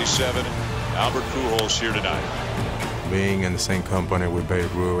 '77. Albert Pujols here tonight. Being in the same company with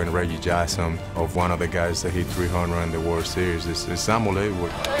Babe Ruth and Reggie Jackson, of one of the guys that hit 3 home runs in the World Series, it's unbelievable.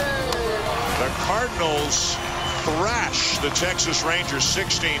 The Cardinals thrash the Texas Rangers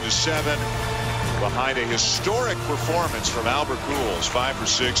 16-7 behind a historic performance from Albert Pujols, 5 for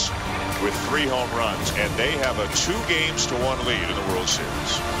 6 with 3 home runs, and they have a 2-1 lead in the World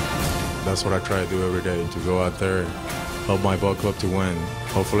Series. That's what I try to do every day, to go out there and help my ball club to win.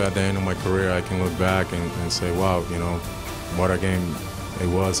 Hopefully at the end of my career I can look back and say, wow, you know, what a game it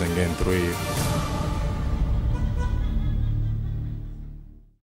was in Game 3.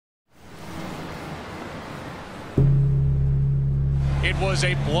 It was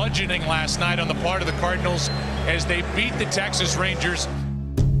a bludgeoning last night on the part of the Cardinals as they beat the Texas Rangers.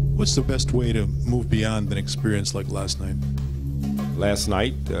 What's the best way to move beyond an experience like last night? Last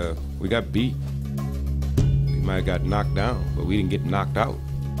night, we got beat. We might have got knocked down, but we didn't get knocked out.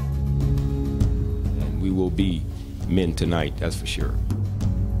 And we will be men tonight, that's for sure.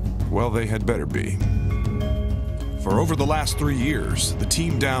 Well, they had better be. For over the last 3 years, the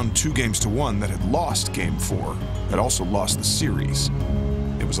team down 2-1 that had lost Game 4 had also lost the series.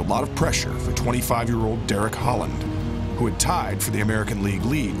 It was a lot of pressure for 25-year-old Derek Holland, who had tied for the American League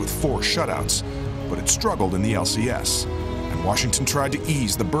lead with 4 shutouts, but had struggled in the LCS. And Washington tried to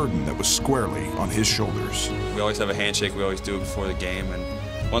ease the burden that was squarely on his shoulders. We always have a handshake. We always do it before the game. And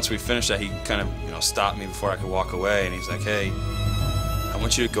once we finished that, he kind of, stopped me before I could walk away. And he's like, "Hey, I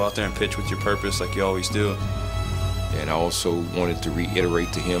want you to go out there and pitch with your purpose like you always do." And I also wanted to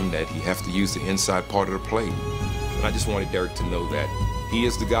reiterate to him that he has to use the inside part of the plate. And I just wanted Derek to know that he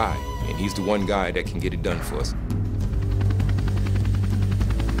is the guy, and he's the one guy that can get it done for us.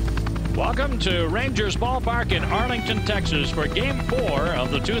 Welcome to Rangers Ballpark in Arlington, Texas for Game 4 of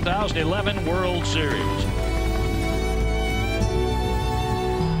the 2011 World Series.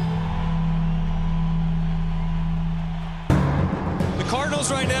 The Cardinals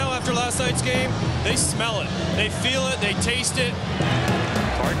right now, after last night's game, they smell it, they feel it, they taste it.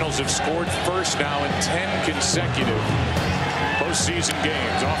 Cardinals have scored first now in 10 consecutive postseason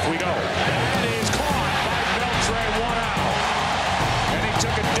games. Off we go. And he's caught by Beltre, 1 out. And he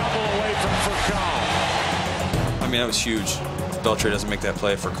took a double away from Furcal. I mean, that was huge. Beltre doesn't make that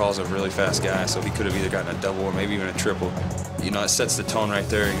play. Furcal's a really fast guy, so he could have either gotten a double or maybe even a triple. It sets the tone right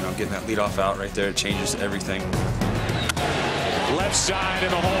there. Getting that leadoff out right there changes everything. Left side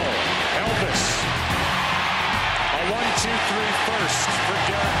in the hole. Elvis. A 1-2-3 first for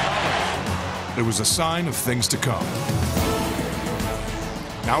Derek Holland. It was a sign of things to come.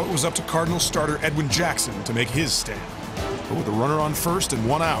 Now it was up to Cardinals starter Edwin Jackson to make his stand. But with a runner on first and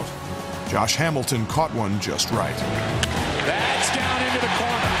 1 out, Josh Hamilton caught one just right. That's down into the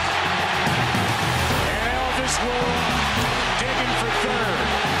corner. And Elvis will dig in for third.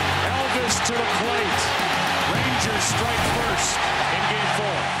 Elvis to the plate. Rangers strike first in Game 4.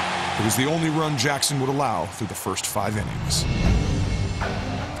 It was the only run Jackson would allow through the first 5 innings.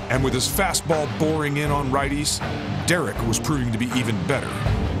 And with his fastball boring in on righties, Derek was proving to be even better.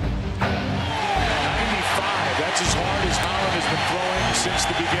 95, that's as hard as Holland has been throwing since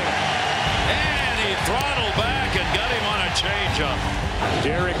the beginning. And he throttled back and got him on a changeup.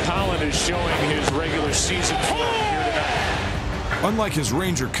 Derek Holland is showing his regular season form here tonight. Unlike his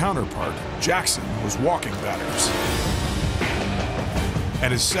Ranger counterpart, Jackson was walking batters.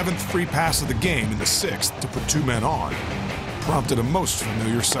 And his 7th free pass of the game in the 6th to put 2 men on prompted a most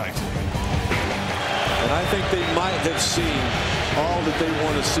familiar sight. And I think they might have seen all that they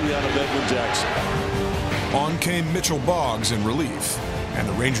want to see out of Edwin Jackson. On came Mitchell Boggs in relief, and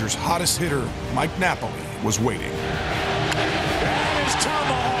the Rangers' hottest hitter, Mike Napoli, was waiting. That is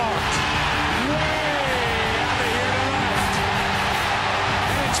tomahawked way out of here to left.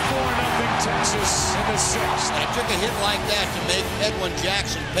 And it's 4-0 Texas in the sixth. And it took a hit like that to make Edwin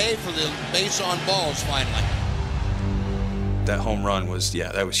Jackson pay for the base on balls finally. That home run was,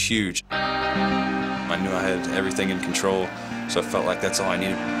 that was huge. I knew I had everything in control, so I felt like that's all I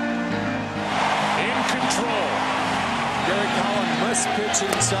needed. In control. Garrett Holland must pitch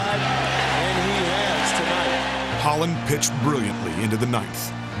inside, and he has tonight. Holland pitched brilliantly into the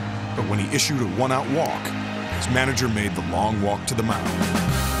ninth, but when he issued a one-out walk, his manager made the long walk to the mound.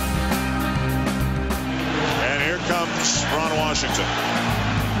 And here comes Ron Washington.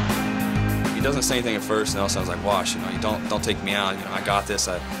 He doesn't say anything at first, and all of a sudden I was like, Wash, you don't take me out. I got this.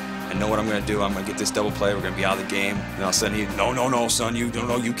 I know what I'm going to do. I'm going to get this double play. We're going to be out of the game. And all of a sudden no, son, you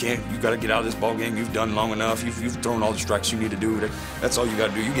can't. You got to get out of this ball game. You've done long enough. You've thrown all the strikes you need to do. That's all you got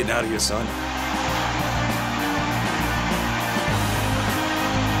to do. You're getting out of here, son.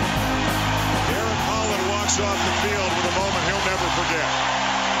 Garrett Holland walks off the field with a moment he'll never forget.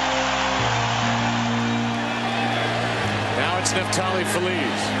 Now it's Neftali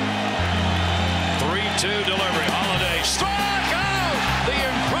Feliz. 3-2 delivery. Holiday strike out. The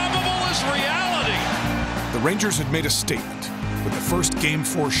improbable is reality. The Rangers had made a statement with the first Game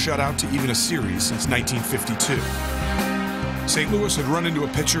 4 shutout to even a series since 1952. St. Louis had run into a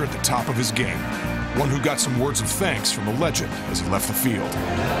pitcher at the top of his game, one who got some words of thanks from a legend as he left the field.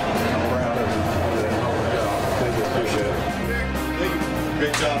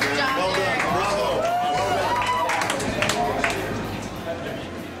 Great job, man. Well done. Bravo.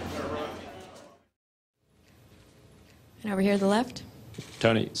 And over here to the left.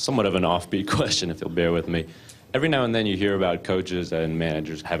 Tony, somewhat of an offbeat question, if you'll bear with me. Every now and then you hear about coaches and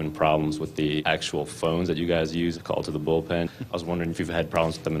managers having problems with the actual phones that you guys use to call to the bullpen. I was wondering if you've had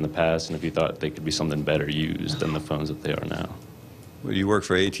problems with them in the past and if you thought they could be something better used than the phones that they are now. Well, you work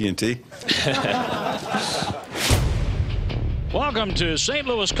for AT&T? Welcome to St.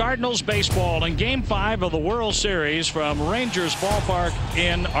 Louis Cardinals baseball in Game 5 of the World Series from Rangers Ballpark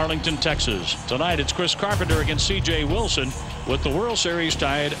in Arlington, Texas. Tonight it's Chris Carpenter against C.J. Wilson with the World Series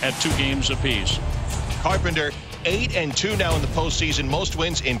tied at 2 games apiece. Carpenter 8-2 now in the postseason. Most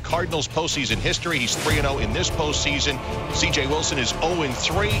wins in Cardinals postseason history. He's 3-0 in this postseason. C.J. Wilson is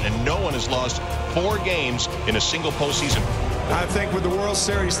 0-3, and no one has lost 4 games in a single postseason. I think with the World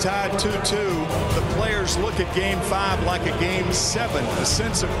Series tied 2-2, the players look at Game 5 like a Game 7, a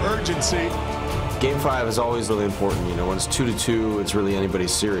sense of urgency. Game 5 is always really important. You know, when it's 2-2, it's really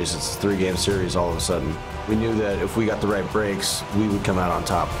anybody's series. It's a 3-game series all of a sudden. We knew that if we got the right breaks, we would come out on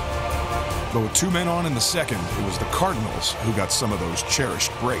top. But with 2 men on in the second, it was the Cardinals who got some of those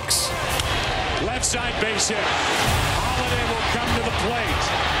cherished breaks. Left side base hit. Holiday will come to the plate.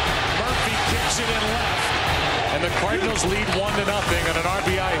 Murphy kicks it in left. And the Cardinals lead 1-0 on an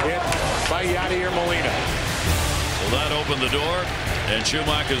RBI hit by Yadier Molina. Well, that opened the door, and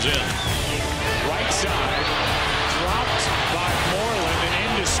Schumacher's in. Right side, dropped by Moreland, and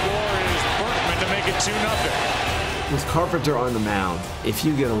in to score is Berkman to make it 2-0. With Carpenter on the mound, if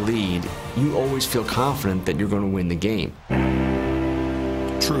you get a lead, you always feel confident that you're going to win the game.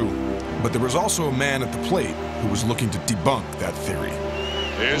 True, but there was also a man at the plate who was looking to debunk that theory.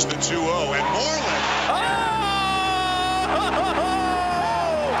 There's the 2-0, and Moreland.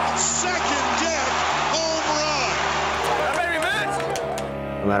 Second deck home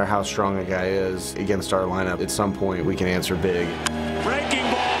run. No matter how strong a guy is against our lineup, at some point we can answer big. Breaking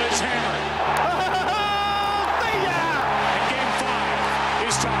ball is hammered. And Game 5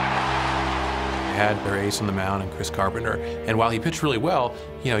 is tied. Had their ace on the mound and Chris Carpenter, and while he pitched really well,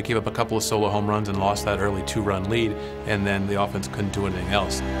 he gave up a couple of solo home runs and lost that early 2-run lead, and then the offense couldn't do anything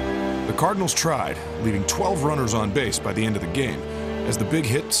else. The Cardinals tried, leaving 12 runners on base by the end of the game, as the big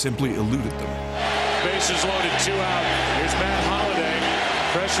hit simply eluded them. Bases loaded, 2 out. Here's Matt Holiday.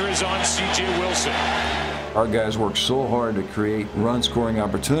 Pressure is on C.J. Wilson. Our guys worked so hard to create run-scoring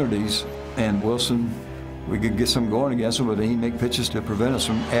opportunities, and Wilson, we could get some going against him, but he'd make pitches to prevent us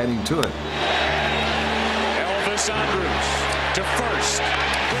from adding to it. Elvis Andrus to first.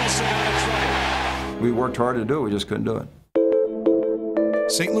 Wilson on the trouble. We worked hard to do it, we just couldn't do it.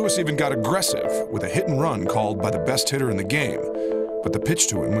 St. Louis even got aggressive with a hit and run called by the best hitter in the game, but the pitch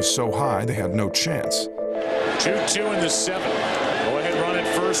to him was so high they had no chance. 2-2 in the 7th. Go ahead, run at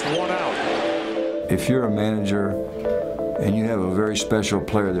first, 1 out. If you're a manager and you have a very special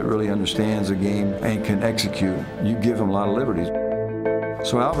player that really understands the game and can execute, you give him a lot of liberties.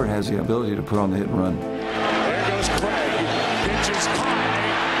 So Albert has the ability to put on the hit and run. There goes Craig. Pitch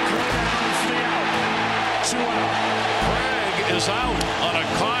is out on a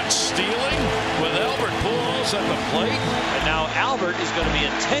caught stealing with Albert Pujols at the plate. And now Albert is going to be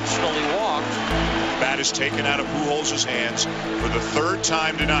intentionally walked. Bat is taken out of Pujols' hands for the third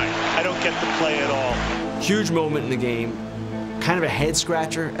time tonight. I don't get the play at all. Huge moment in the game. Kind of a head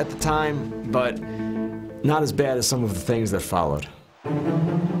scratcher at the time, but not as bad as some of the things that followed.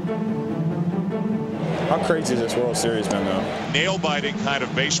 How crazy is this World Series been, though? Nail-biting kind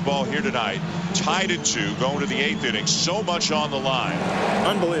of baseball here tonight. Tied at 2, going to the 8th inning. So much on the line.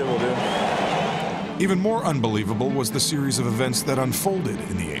 Unbelievable, dude. Even more unbelievable was the series of events that unfolded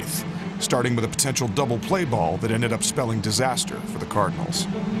in the 8th, starting with a potential double play ball that ended up spelling disaster for the Cardinals.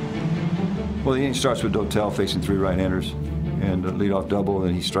 Well, the inning starts with Dotel facing 3 right-handers and a leadoff double,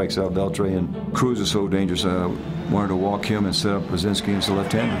 and he strikes out Beltre, and Cruz is so dangerous. Wanted to walk him and set up Brzezinski against the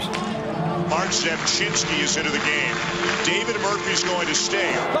left-handers. Mark Zepchinski is into the game. David Murphy's going to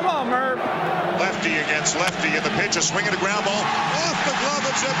stay. Come on, Murph. Lefty against lefty, and the pitch, a swing and a ground ball off the glove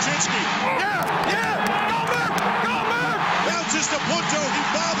of Zepchinski. Yeah! Go, Murph! Go, Murph! Bounces to Punto, he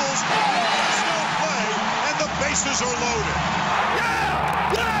bobbles, there's no play, and the bases are loaded.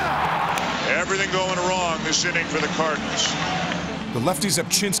 Everything going wrong this inning for the Cardinals. The lefty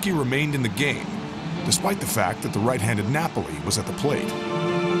Zepchinski remained in the game, despite the fact that the right-handed Napoli was at the plate.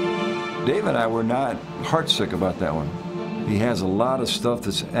 Dave and I were not heartsick about that one. He has a lot of stuff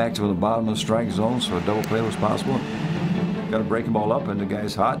that's active on the bottom of the strike zone, so a double play was possible. Got to break the ball up, and the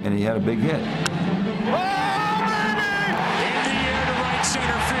guy's hot, and he had a big hit. In the air to right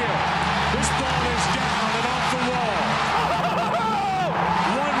center field. This ball is down and off the wall.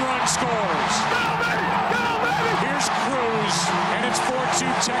 1 run scores. Here's Cruz, and it's 4-2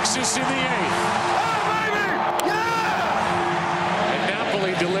 Texas in the 8th.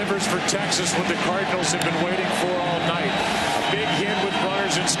 Delivers for Texas what the Cardinals have been waiting for all night. A big hit with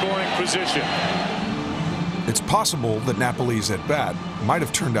runners in scoring position. It's possible that Napoli's at-bat might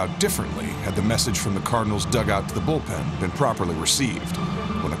have turned out differently had the message from the Cardinals' dugout to the bullpen been properly received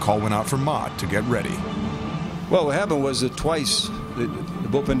when the call went out for Mott to get ready. Well, what happened was that twice the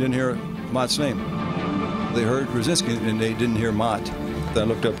bullpen didn't hear Mott's name. They heard Brzezinski, and they didn't hear Mott. I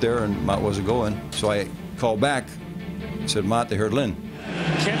looked up there, and Mott wasn't going, so I called back and said, Mott, they heard Lynn.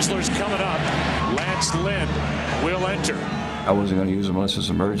 Kinsler's coming up. Lance Lynn will enter. I wasn't going to use him unless it's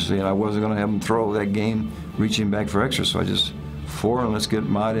an emergency, and I wasn't going to have him throw that game reaching back for extra, so I just 4 and let's get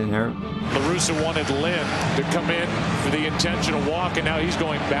Mott in there. LaRussa wanted Lynn to come in for the intentional walk, and now he's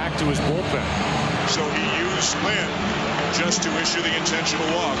going back to his bullpen. So he used Lynn just to issue the intentional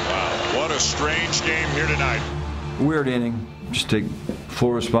walk. Wow, what a strange game here tonight. Weird inning. Just take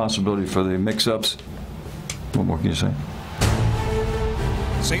full responsibility for the mix-ups. What more can you say?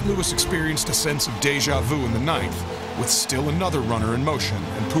 St. Louis experienced a sense of deja vu in the 9th, with still another runner in motion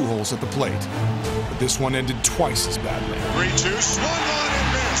and Pujols at the plate. But this one ended twice as badly. 3-2, swung on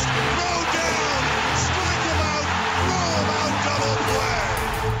and missed. Go down, strike him out, throw him out, double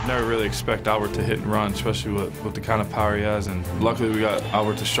play. Never really expect Albert to hit and run, especially with the kind of power he has. And luckily we got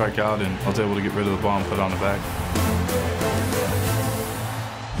Albert to strike out, and I was able to get rid of the ball and put it on the back.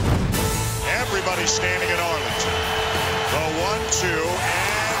 Everybody standing in Arlington. The 1-2,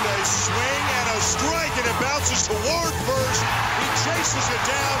 and a swing and a strike, and it bounces toward first. He chases it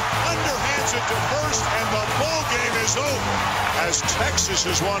down, underhands it to first, and the ball game is over as Texas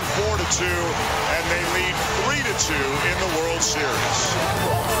has won 4-2, and they lead 3-2 in the World Series.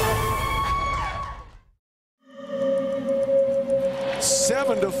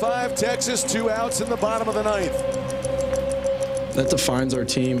 7-5 Texas, 2 outs in the bottom of the 9th. That defines our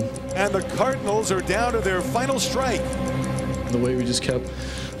team. And the Cardinals are down to their final strike. The way we just kept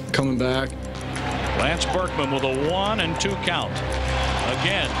coming back. Lance Berkman with a 1-2 count.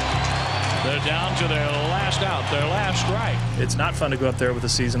 Again, they're down to their last out, their last strike. It's not fun to go up there with the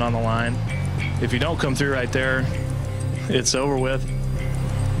season on the line. If you don't come through right there, it's over with.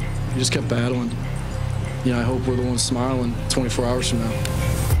 We just kept battling. You know, I hope we're the ones smiling 24 hours from now.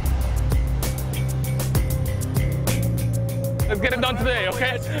 Let's get it done today,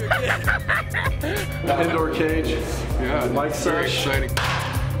 okay? Indoor cage. Yeah, Mike very exciting.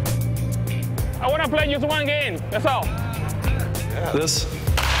 I want to play just one game, that's all. Yeah. This?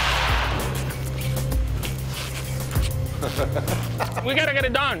 We got to get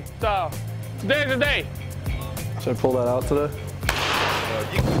it done, so today's the day. Should I pull that out today?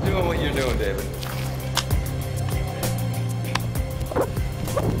 You keep doing what you're doing, David.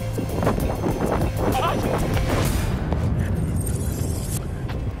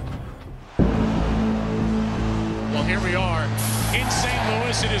 Well, here we are in St.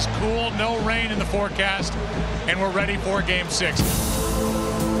 Louis. It is cool, no rain in the forecast, and we're ready for Game 6.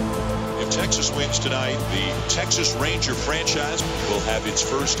 If Texas wins tonight, the Texas Ranger franchise will have its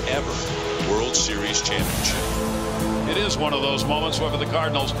first ever World Series championship. It is one of those moments where for the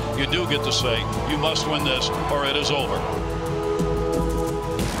Cardinals, you do get to say, you must win this or it is over.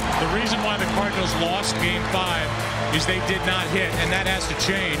 The reason why the Cardinals lost Game 5 is they did not hit, and that has to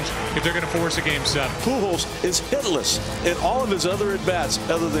change if they're going to force a Game 7. Pujols is hitless in all of his other at-bats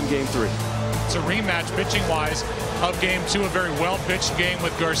other than Game 3. It's a rematch pitching-wise of Game 2, a very well-pitched game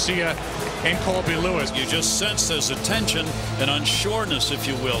with Garcia and Colby Lewis. You just sense there's a tension and unsureness, if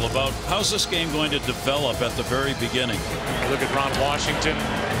you will, about how's this game going to develop at the very beginning. Look at Ron Washington.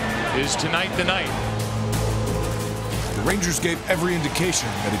 Is tonight the night? The Rangers gave every indication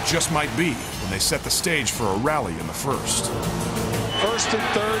that it just might be when they set the stage for a rally in the first. First and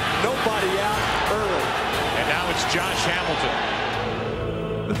third, nobody out early. And now it's Josh Hamilton.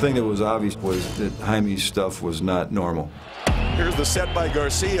 The thing that was obvious was that Jaime's stuff was not normal. Here's the set by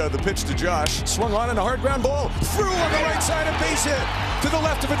Garcia. The pitch to Josh. Swung on and a hard ground ball. Through on the right side, a base hit. To the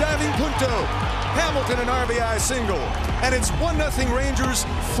left of a diving Punto. Hamilton an RBI single. And it's 1-0 Rangers,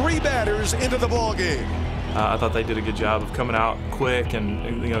 3 batters into the ball game. I thought they did a good job of coming out quick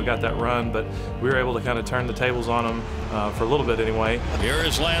and got that run, but we were able to kind of turn the tables on them for a little bit anyway. Here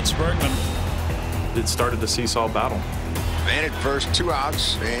is Lance Berkman. It started the seesaw battle. Man at first, 2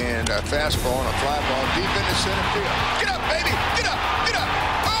 outs, and a fastball and a fly ball deep into center field. Get up, baby! Get up! Get up!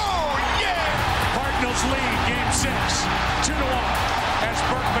 Oh, yeah! Cardinals lead Game 6, 2-1, as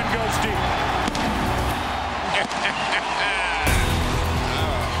Berkman goes deep.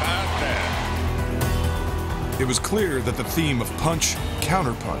 It was clear that the theme of punch,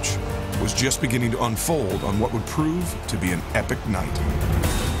 counterpunch was just beginning to unfold on what would prove to be an epic night.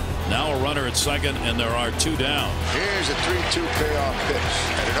 Now a runner at second, and there are 2 down. Here's a 3-2 payoff pitch.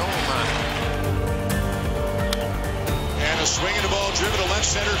 And it don't mind. And a swing and a ball driven to left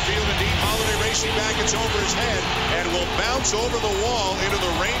center field. Indeed, Holiday racing back. It's over his head and will bounce over the wall into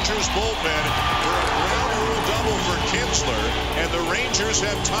the Rangers bullpen for a ground rule double for Kinsler. And the Rangers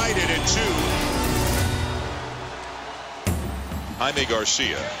have tied it at 2. Jaime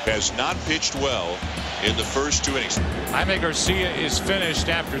Garcia has not pitched well in the first 2 innings. Jaime Garcia is finished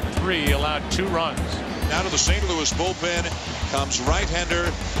after 3, allowed 2 runs. Now to the St. Louis bullpen comes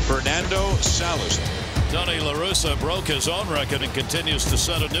right-hander Fernando Salas. Tony La Russa broke his own record and continues to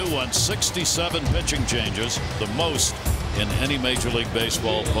set a new one. 67 pitching changes, the most in any Major League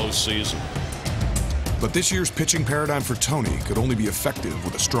Baseball postseason. But this year's pitching paradigm for Tony could only be effective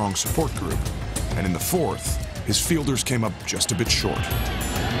with a strong support group. And in the 4th, his fielders came up just a bit short.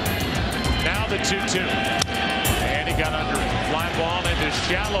 Now the 2-2. And he got under it. Fly ball into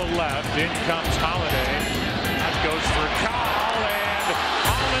shallow left. In comes Holiday. That goes for Kyle, and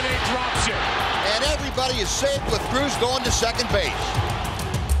Holiday drops it. And everybody is safe with Cruz going to second base.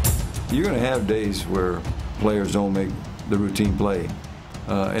 You're going to have days where players don't make the routine play.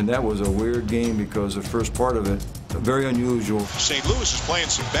 And that was a weird game because the first part of it, very unusual. St. Louis is playing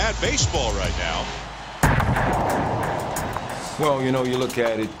some bad baseball right now. Well, you look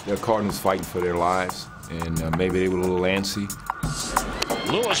at it, the Cardinals fighting for their lives, and maybe they were a little antsy.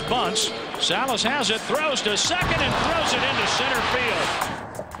 Lewis bunts. Salas has it, throws to second, and throws it into center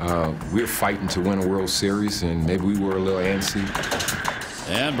field. We're fighting to win a World Series, and maybe we were a little antsy.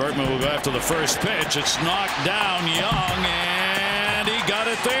 And Berkman will go after the first pitch. It's knocked down Young, and he got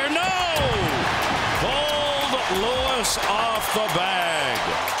it there. No! Pulled Lewis off the bag.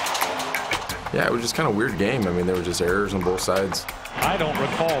 Yeah, it was just kind of a weird game. I mean, there were just errors on both sides. I don't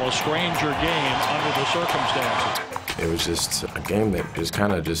recall a stranger game under the circumstances. It was just a game that just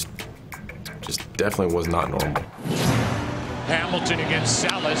kind of just definitely was not normal. Hamilton against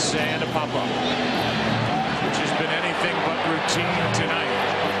Salas and a pop-up, which has been anything but routine tonight.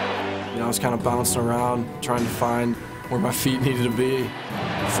 I was kind of bouncing around, trying to find where my feet needed to be.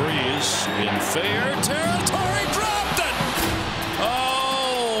 Freeze in fair territory, dropped it!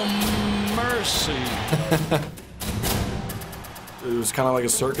 Oh, mercy. It was kind of like a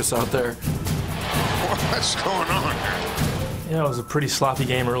circus out there. What's going on here? Yeah, it was a pretty sloppy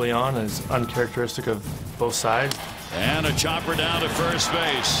game early on. It's uncharacteristic of both sides. And a chopper down to first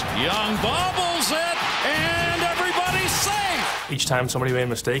base. Young bobbles it, and everybody's safe. Each time somebody made a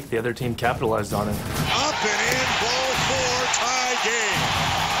mistake, the other team capitalized on it. Up and in, ball 4, tie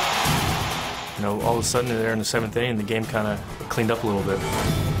game. All of a sudden, there in the 7th inning, the game kind of cleaned up a little bit.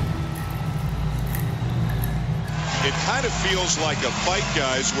 It kind of feels like a fight,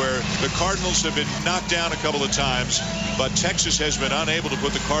 guys, where the Cardinals have been knocked down a couple of times, but Texas has been unable to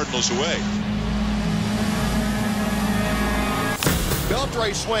put the Cardinals away.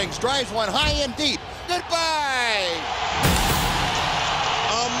 Beltre swings, drives one high and deep. Goodbye!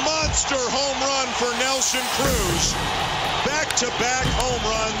 A monster home run for Nelson Cruz. Back-to-back home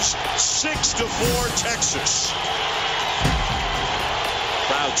runs, 6-4 Texas.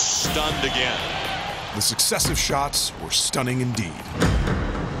 Crowd stunned again. The successive shots were stunning indeed.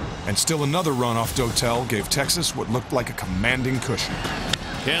 And still another run off Dotel gave Texas what looked like a commanding cushion.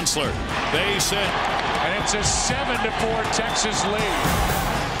 Kinsler, base hit. And it's a 7-4 Texas lead.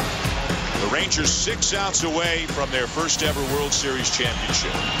 The Rangers 6 outs away from their first ever World Series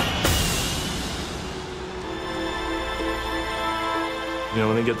championship. You know,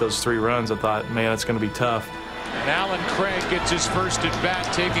 when they get those 3 runs, I thought, man, it's going to be tough. And Alan Craig gets his first at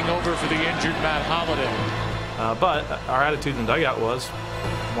bat, taking over for the injured Matt Holliday. But our attitude in the dugout was,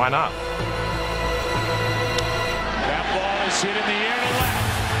 why not? That ball is hit in the air to left.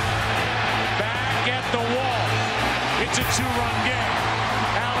 Back at the wall. It's a 2-run game.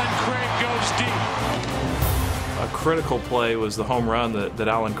 Alan Craig goes deep. A critical play was the home run that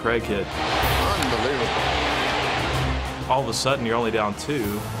Alan Craig hit. Unbelievable. All of a sudden, you're only down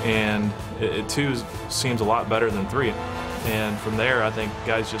 2, and 2 seems a lot better than 3. And from there, I think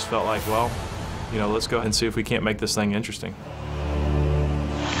guys just felt like, well, you know, let's go ahead and see if we can't make this thing interesting.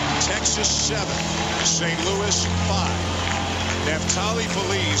 Texas 7, St. Louis 5. Neftali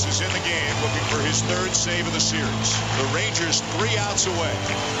Feliz is in the game looking for his 3rd save of the series. The Rangers 3 outs away.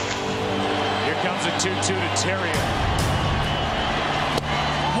 Here comes a 2-2 to Terrier.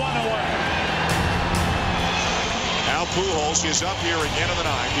 1 away. Al Pujols is up here again in the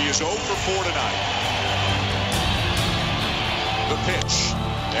 9th. He is 0 for 4 tonight. The pitch.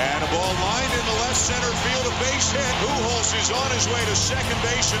 And a ball lined in the left center field, a base hit. Pujols is on his way to second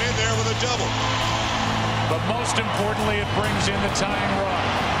base and in there with a double. But most importantly, it brings in the tying run.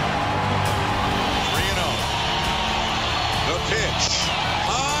 3-0. The pitch.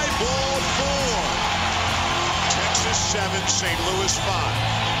 High ball 4. Texas 7, St. Louis 5.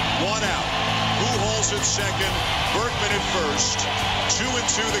 1 out. Pujols at second, Berkman at first.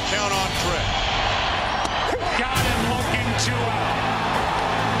 2-2 the count on Craig. Got him looking 2 out.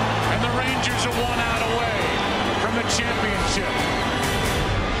 And the Rangers are 1 out away from the championship.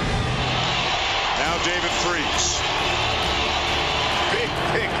 Now David Freese.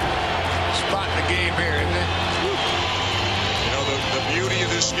 Big spot in the game here, isn't it? You know, the beauty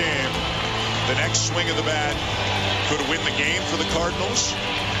of this game, the next swing of the bat could win the game for the Cardinals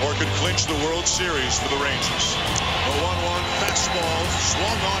or could clinch the World Series for the Rangers. The 1-1 fastball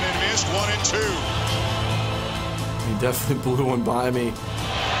swung on and missed, 1-2. He definitely blew one by me.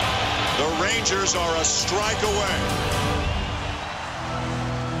 The Rangers are a strike away.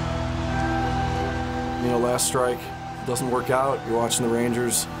 You know, last strike doesn't work out. You're watching the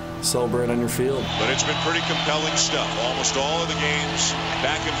Rangers celebrate on your field. But it's been pretty compelling stuff. Almost all of the games,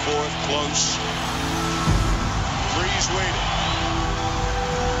 back and forth, close. Freeze waiting.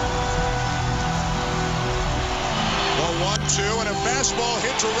 The 1-2 and a fastball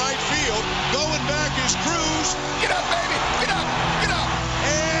hit to right field. Going back is Cruz. Get up, baby! Get up! Get up!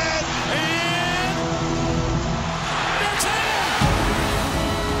 And it's in!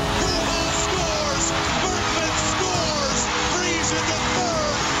 Pujols scores! Berkman scores! Freeze into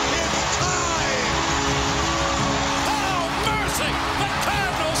third! It's tied! Oh, mercy! The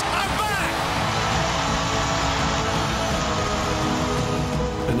Cardinals are back!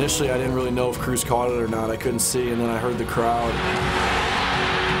 Initially, I didn't really know if Cruz caught it or not. I couldn't see, and then I heard the crowd.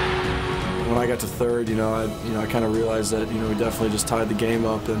 When I got to third, I kind of realized that, we definitely just tied the game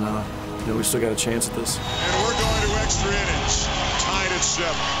up, and we still got a chance at this. And we're going to extra innings, tied at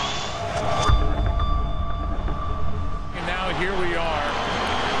 7. And now here we are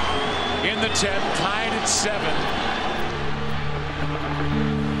in the 10th, tied at 7.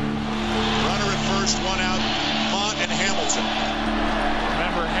 Runner at first, 1 out. Mott and Hamilton.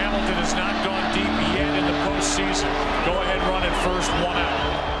 Remember, Hamilton has not gone deep yet in the postseason. Go ahead, run at first, 1 out.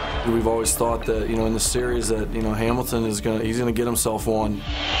 We've always thought that, in the series that, Hamilton he's gonna get himself one. Be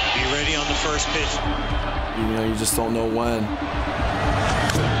ready on the first pitch. You just don't know when.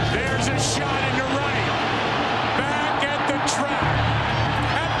 There's a shot into right. Back at the track.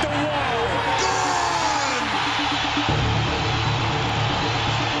 At the wall. Gone!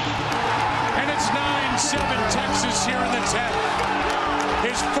 And it's 9-7 Texas here in the 10th.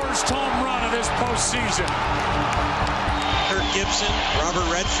 His first home run of this postseason. Kirk Gibson, Robert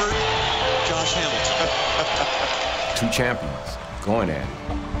Redford, Josh Hamilton. 2 champions going at it.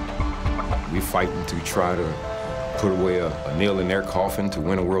 We fighting to try to put away a nail in their coffin to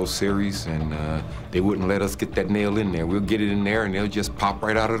win a World Series, and they wouldn't let us get that nail in there. We'll get it in there, and they'll just pop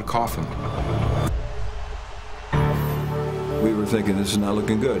right out of the coffin. We were thinking this is not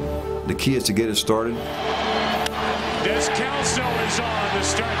looking good. The key is to get it started. Descalso is on to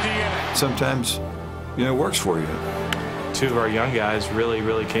start the inning. Sometimes, it works for you. Two of our young guys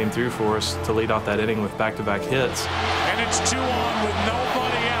really came through for us to lead off that inning with back-to-back hits. And it's 2 on with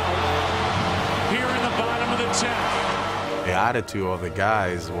nobody out here in the bottom of the 10th. The attitude of the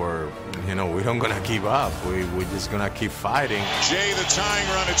guys were, we don't gonna give up. We're just gonna keep fighting. Jay, the tying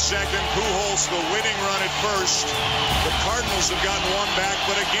run at second. Pujols, the winning run at first. The Cardinals have gotten one back,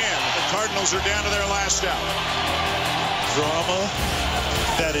 but again, the Cardinals are down to their last out. Drama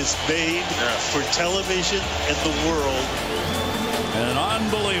that is made for television and the world. And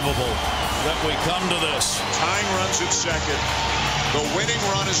unbelievable that we come to this. Tying runs at second. The winning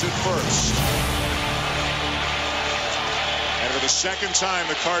run is at first. And for the second time,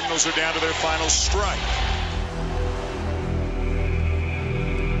 the Cardinals are down to their final strike.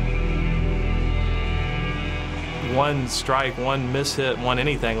 One strike, one mishit, one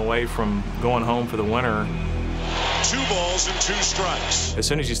anything away from going home for the winner. 2 balls and 2 strikes. As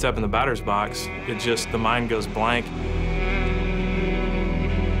soon as you step in the batter's box, the mind goes blank.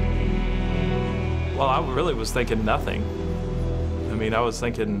 Well, I really was thinking nothing. I was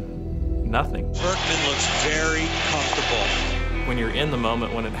thinking nothing. Berkman looks very comfortable. When you're in the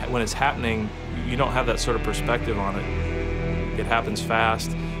moment, when it's happening, you don't have that sort of perspective on it. It happens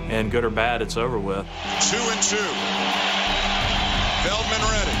fast, and good or bad, it's over with. 2-2. Feldman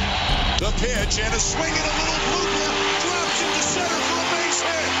ready. The pitch and a swing and a little blooper. Drops into center for a base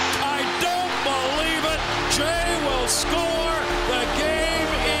hit. I don't believe it. Jay will score. The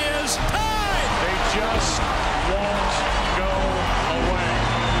game is tied. They just won't go away.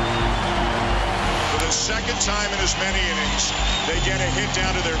 For the second time in as many innings, they get a hit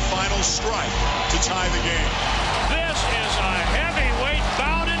down to their final strike to tie the game. This is a heavyweight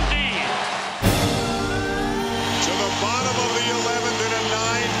bout indeed. To the bottom of the 11th in a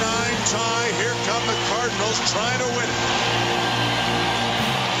 9-9 tie. Here come the Cardinals trying to win it.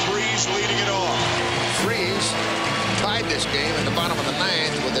 Freese leading it off. Freese tied this game in the bottom of the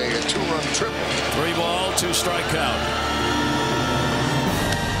 9th with a 2-run triple. 3 ball, 2 strike count.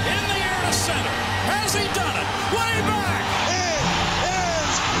 In the air to center. Has he done it? Way back. It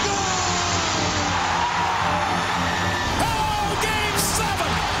is gone. Oh, game 7.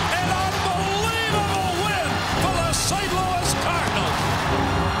 An unbelievable win for the St. Louis Cardinals.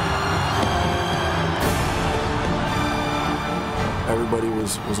 Everybody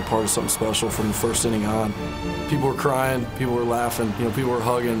was a part of something special from the first inning on. People were crying, people were laughing, people were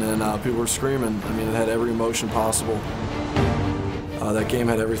hugging, and people were screaming. It had every emotion possible. That game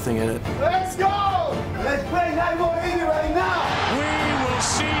had everything in it. Let's go! Let's play 9-1-80 right now! We will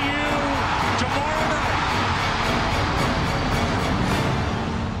see you tomorrow night.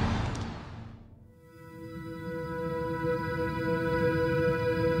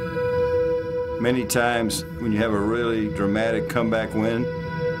 Many times when you have a really dramatic comeback win,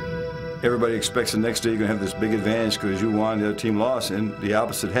 everybody expects the next day you're going to have this big advantage because you won, the other team lost, and the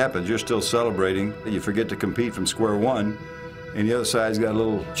opposite happens. You're still celebrating. You forget to compete from square one, and the other side's got a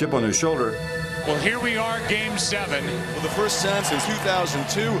little chip on their shoulder. Well, here we are, game 7. For the first time since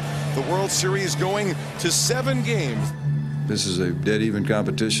 2002, the World Series going to 7 games. This is a dead-even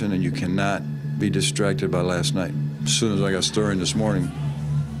competition, and you cannot be distracted by last night. As soon as I got stirring this morning,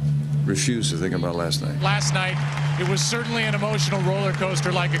 refused to think about last night. Last night, it was certainly an emotional roller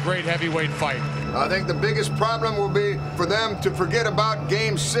coaster like a great heavyweight fight. I think the biggest problem will be for them to forget about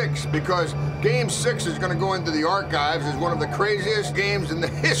Game 6, because Game 6 is going to go into the archives as one of the craziest games in the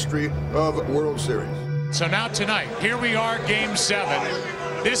history of World Series. So now tonight, here we are, Game 7.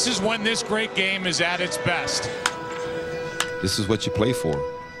 This is when this great game is at its best. This is what you play for.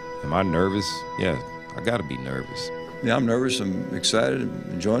 Am I nervous? Yeah, I got to be nervous. Yeah, I'm nervous. I'm excited.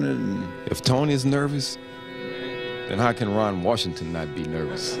 I'm enjoying it. And if Tony is nervous, then how can Ron Washington not be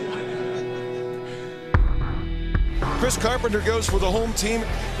nervous? Chris Carpenter goes for the home team.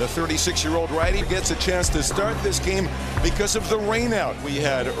 The 36-year-old righty gets a chance to start this game because of the rainout we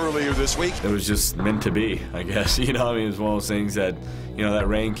had earlier this week. It was just meant to be, I guess. It was one of those things that, that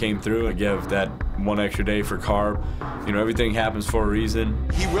rain came through and gave that one extra day for Carp. Everything happens for a reason.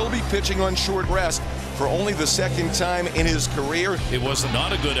 He will be pitching on short rest for only the second time in his career. It was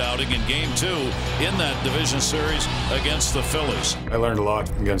not a good outing in Game 2 in that division series against the Phillies. I learned a lot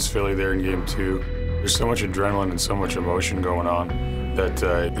against Philly there in Game 2. There's so much adrenaline and so much emotion going on that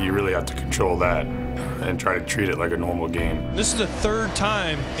you really have to control that and try to treat it like a normal game. This is the 3rd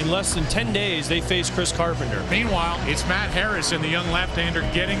time in less than 10 days they face Chris Carpenter. Meanwhile, it's Matt Harrison, the young left-hander,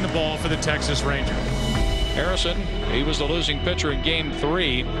 getting the ball for the Texas Rangers. Harrison He was the losing pitcher in Game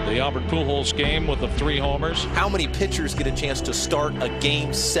 3, the Albert Pujols game with the 3 homers. How many pitchers get a chance to start a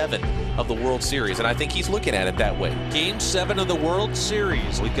Game 7 of the World Series? And I think he's looking at it that way. Game 7 of the World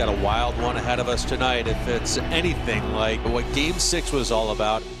Series. We've got a wild one ahead of us tonight if it's anything like what Game 6 was all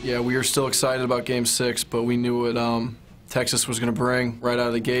about. Yeah, we were still excited about Game 6, but we knew what Texas was going to bring right out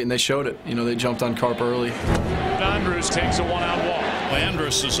of the gate, and they showed it. You know, they jumped on Carp early. Andrus takes a 1-out walk.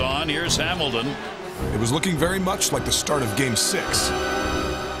 Andrus is on. Here's Hamilton. It was looking very much like the start of Game 6.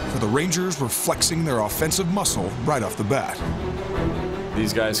 For the Rangers were flexing their offensive muscle right off the bat.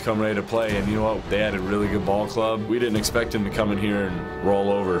 These guys come ready to play, and you know what? They had a really good ball club. We didn't expect them to come in here and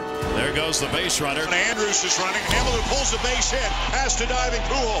roll over. There goes the base runner. And Andrus is running. Hamilton pulls the base hit. Pass to diving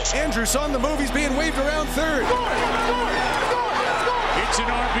Pujols. Andrus on the move. He's being waved around third. It's an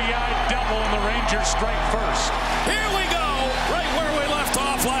RBI double, and the Rangers strike first. Here we go, right where we left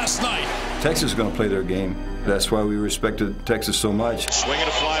off last night. Texas is going to play their game. That's why we respected Texas so much. Swinging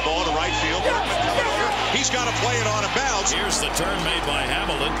a fly ball to right field. He's got to play it on a bounce. Here's the turn made by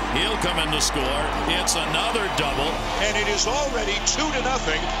Hamilton. He'll come in to score. It's another double. And it is already 2-0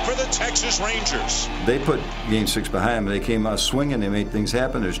 for the Texas Rangers. They put Game 6 behind them. They came out swinging. They made things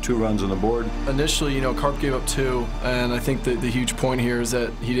happen. There's 2 runs on the board. Initially, you know, Carp gave up 2, and I think that the huge point here is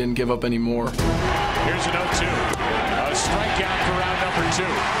that he didn't give up any more. Here's an 0-2. A strikeout for round number 2.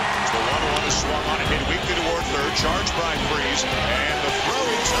 The 1-1 is swung on a hit weakly toward third, charged by Freese, and the throw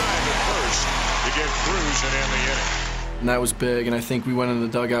in time at first to get Cruz and end the inning. And that was big, and I think we went in the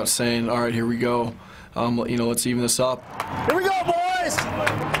dugout saying, all right, here we go. You know, let's even this up. Here we go, boys!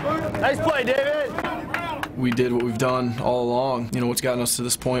 Nice play, David! We did what we've done all along. You know, what's gotten us to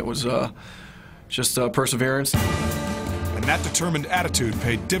this point was just perseverance. And that determined attitude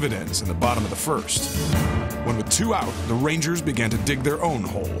paid dividends in the bottom of the first, when with 2 out, the Rangers began to dig their own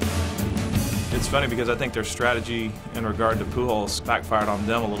hole. It's funny because I think their strategy in regard to Pujols backfired on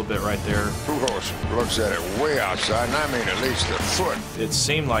them a little bit right there. Pujols looks at it way outside, and I mean at least a foot. It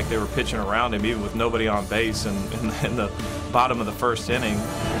seemed like they were pitching around him even with nobody on base in the bottom of the first inning.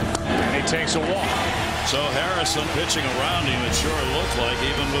 And he takes a walk. So Harrison pitching around him, it sure looked like,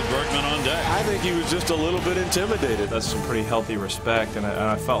 even with Bergman on deck. I think he was just a little bit intimidated. That's some pretty healthy respect, and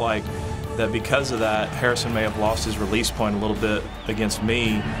I felt like that because of that, Harrison may have lost his release point a little bit against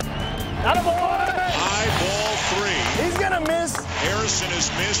me. High ball 3. He's gonna miss. Harrison has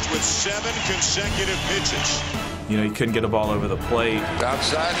missed with 7 consecutive pitches. You know, he couldn't get a ball over the plate.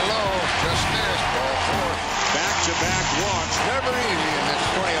 Outside low, just missed, ball 4. Back-to-back walks. Never easy in this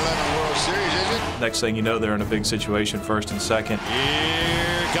 2011 World Series, is it? Next thing you know, they're in a big situation, first and second.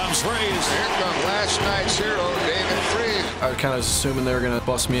 Here comes Freese. Here comes last night's hero, David Freese. I was kind of assuming they were going to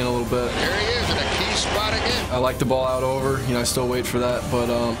bust me in a little bit. Here he is in a key spot again. I like the ball out over. You know, I still wait for that, but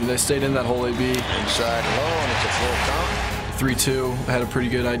they stayed in that whole AB. Inside low, and it's a full count. 3-2. I had a pretty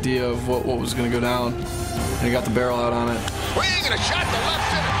good idea of what was going to go down, and he got the barrel out on it. Swinging a shot to left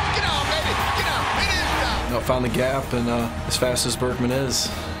center. Get out, baby. Get out. It is down. You know, found the gap, and as fast as Bergman is,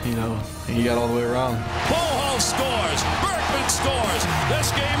 you know, he got all the way around. Pujols scores. Bergman scores.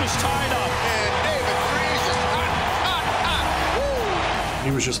 This game is tied up. And David Freese is hot. Woo!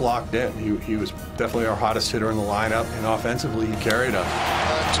 He was just locked in. He was definitely our hottest hitter in the lineup, and offensively, he carried us. A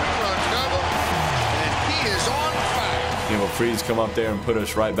 2-run double, and he is on fire. You know, Freese come up there and put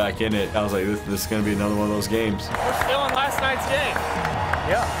us right back in it. I was like, this is going to be another one of those games. We're still in last night's game.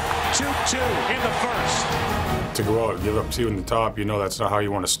 Yeah. 2-2 in the first. To go out and give up 2 in the top, you know that's not how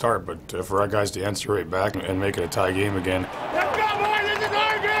you want to start, but for our guys to answer right back and make it a tie game again, Let's go, boys! This is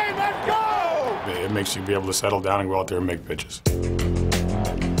our game! Let's go! it makes you be able to settle down and go out there and make pitches.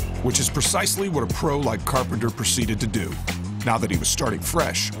 Which is precisely what a pro like Carpenter proceeded to do, now that he was starting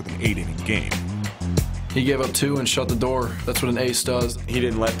fresh with an 8-inning game. He gave up 2 and shut the door. That's what an ace does. He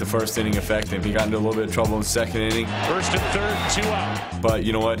didn't let the first inning affect him. He got into a little bit of trouble in the second inning. First and third, 2 out. But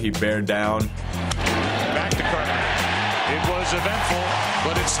you know what? He bared down. Back to Cardinals. It was eventful,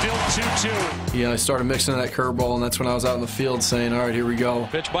 but it's still 2-2. Yeah, I started mixing that curveball, and that's when I was out in the field saying, all right, here we go.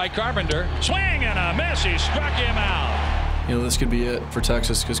 Pitch by Carpenter. Swing and a miss. He struck him out. You know, this could be it for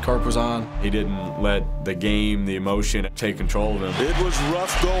Texas because Carp was on. He didn't let the game, the emotion, take control of him. It was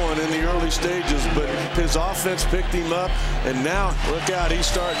rough going in the early stages, but his offense picked him up, and now, look out, he's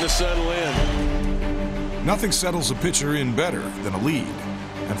starting to settle in. Nothing settles a pitcher in better than a lead.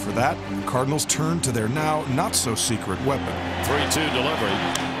 And for that, the Cardinals turn to their now not-so-secret weapon. 3-2 delivery.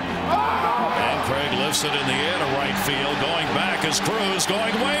 And Craig lifts it in the air to right field. Going back is Cruz,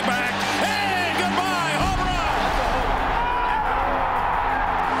 going way back. Hey, goodbye, home run!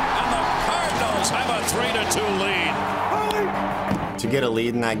 And the Cardinals have a 3-2 lead. To get a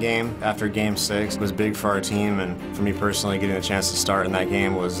lead in that game after Game 6 was big for our team, and for me personally, getting a chance to start in that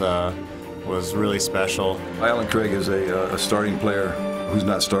game was really special. Alan Craig is a starting player who's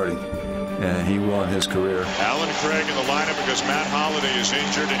not starting, and he will in his career. Alan Craig in the lineup because Matt Holliday is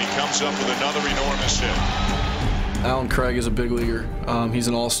injured, and he comes up with another enormous hit. Alan Craig is a big leaguer. He's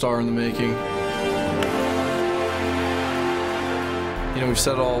an all-star in the making. You know, we've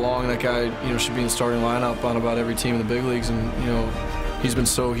said it all along, that guy, you know, should be in the starting lineup on about every team in the big leagues, and, you know, he's been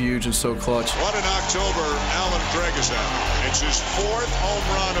so huge and so clutch. What in October Alan Craig is at. It's his 4th home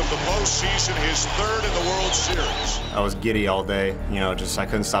run of the postseason, his 3rd in the World Series. I was giddy all day, you know, I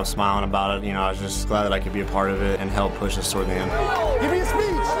couldn't stop smiling about it. You know, I was just glad that I could be a part of it and help push us toward the end. Give me a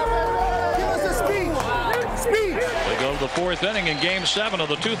speech. Give us a speech. Speech. They go to the 4th inning in Game 7 of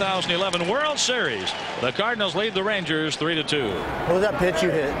the 2011 World Series. The Cardinals lead the Rangers 3-2. What was that pitch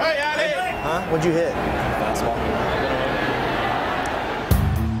you hit? Hey, Addy! Huh? What'd you hit? Fastball.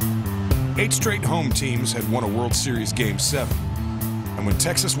 8 straight home teams had won a World Series Game 7. And when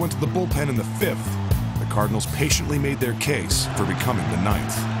Texas went to the bullpen in the 5th, the Cardinals patiently made their case for becoming the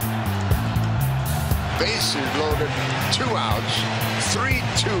 9th. Bases loaded, 2 outs,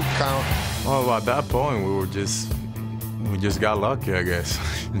 3-2 count. Well, at that point, we just got lucky, I guess.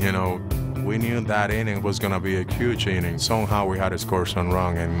 You know, we knew that inning was going to be a huge inning. Somehow we had to score some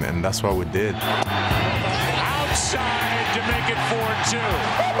run, and that's what we did. Outside to make it 4-2.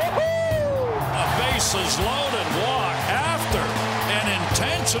 A bases loaded walk after an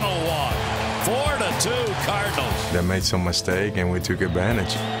intentional walk. 4-2 Cardinals. They made some mistake, and we took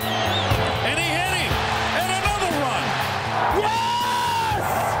advantage. And he hit him. And another run. Yes!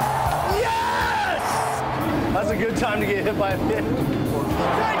 Yes! That's a good time to get hit by a pitch.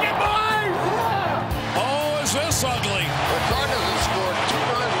 Take it, boys! Oh, is this ugly? The Cardinals have scored 2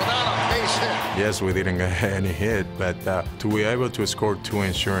 runs without a base hit. Yes, we didn't get any hit, but to be able to score 2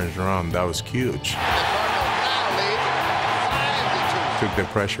 insurance runs, that was huge. The Cardinals now lead 5-2. Took the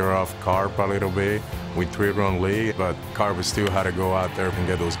pressure off Carp a little bit with 3-run lead, but Carp still had to go out there and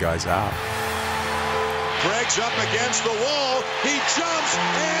get those guys out. Craig's up against the wall. He jumps,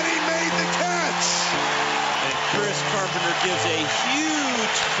 and he made the catch. And Chris Carpenter gives a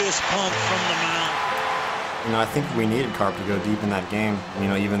huge fist pump from the mound. You know, I think we needed Carp to go deep in that game. You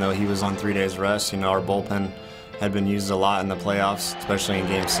know, even though he was on 3 days rest, you know, our bullpen had been used a lot in the playoffs, especially in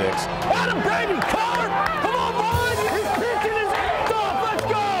Game 6. Adam Brady, Carp! Come on, boys! His pitching is off. Let's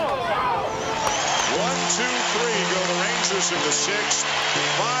go! 1, 2, 3 go the Rangers in the 6th.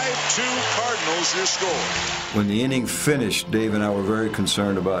 5-2 Cardinals your score. When the inning finished, Dave and I were very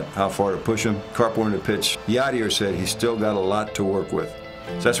concerned about how far to push him. Carp wanted to pitch. Yadier said he's still got a lot to work with.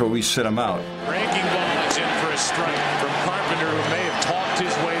 So that's why we sit him out. Breaking ball is in for a strike from Carpenter, who may have talked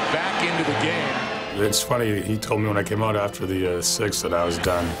his way back into the game. It's funny, he told me when I came out after the 6th that I was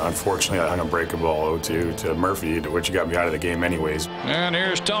done. Unfortunately, I hung a breaking ball 0-2 to Murphy, which got me out of the game anyways. And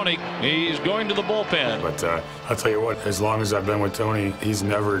here's Tony. He's going to the bullpen. But I'll tell you what, as long as I've been with Tony, he's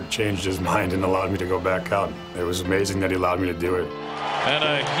never changed his mind and allowed me to go back out. It was amazing that he allowed me to do it. And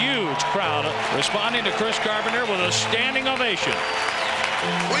a huge crowd responding to Chris Carpenter with a standing ovation.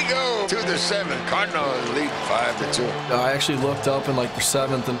 We go to the 7th. Cardinals lead 5-2. I actually looked up in like the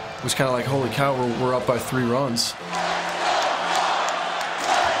 7th and was kind of like, holy cow, we're up by 3 runs.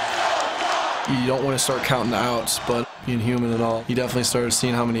 You don't want to start counting the outs, but being human and all, he definitely started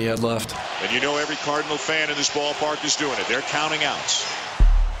seeing how many he had left. And you know every Cardinal fan in this ballpark is doing it. They're counting outs.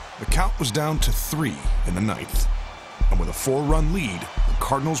 The count was down to 3 in the 9th. And with a 4-run lead, the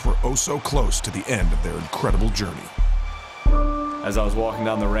Cardinals were oh so close to the end of their incredible journey. As I was walking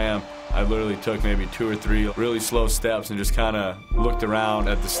down the ramp, I literally took maybe 2 or 3 really slow steps and just kind of looked around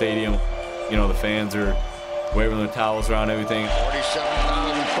at the stadium. You know, the fans are waving their towels around, everything.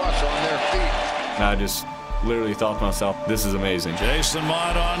 47,000 plus on their feet. And I just literally thought to myself, this is amazing. Jason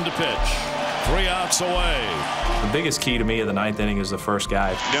Mott on to pitch. 3 outs away. The biggest key to me of the 9th inning is the first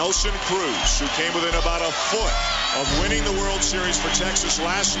guy. Nelson Cruz, who came within about a foot of winning the World Series for Texas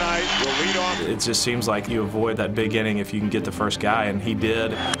last night, will lead off. It just seems like you avoid that big inning if you can get the first guy, and he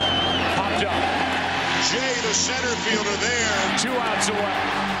did. Popped up. Jay, the center fielder there. 2 outs away.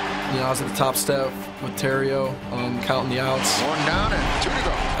 You know, I was at the top step with Terrio, counting the outs. 1 down and 2 to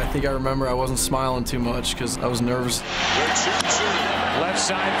go. I think I remember I wasn't smiling too much because I was nervous. They're 2-2. Left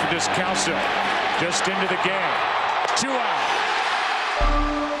side for Descalso. Just into the game. 2 out.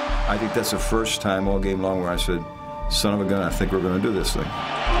 I think that's the first time all game long where I said, son of a gun, I think we're going to do this thing.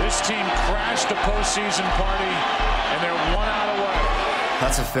 This team crashed the postseason party, and they're 1 out away.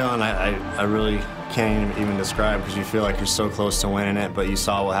 That's a feeling I really can't even describe, because you feel like you're so close to winning it, but you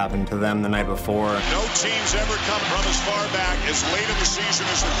saw what happened to them the night before. No team's ever come from as far back as late in the season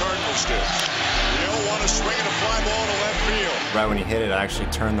as the Cardinals did. They'll want to swing at a fly ball to left field. Right when he hit it, I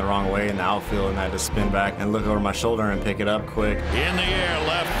actually turned the wrong way in the outfield, and I had to spin back and look over my shoulder and pick it up quick. In the air,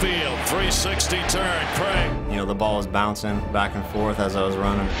 left field, 360 turn, Craig. You know, the ball was bouncing back and forth as I was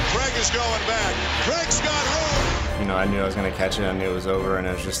running. Craig is going back. Craig's got home. You know, I knew I was going to catch it. I knew it was over, and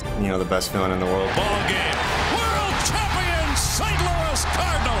it was just, you know, the best feeling in the world. Ball game. World champions, St. Louis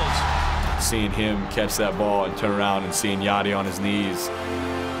Cardinals. Seeing him catch that ball and turn around and seeing Yachty on his knees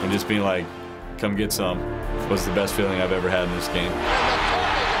and just being like, come get some, was the best feeling I've ever had in this game.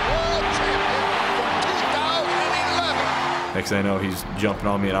 Next thing I know, he's jumping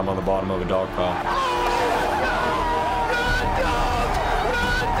on me and I'm on the bottom of a dog pile.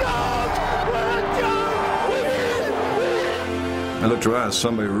 I looked around,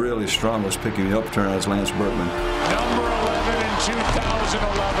 somebody really strong was picking me up, turned out it was Lance Berkman. Number 11 in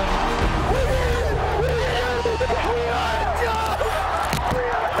 2011.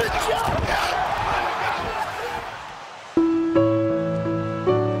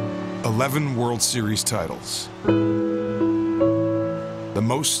 11 World Series titles. The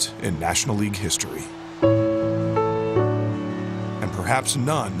most in National League history. And perhaps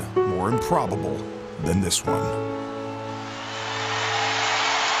none more improbable than this one.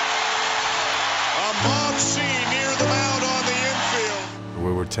 Mob scene near the mound on the infield.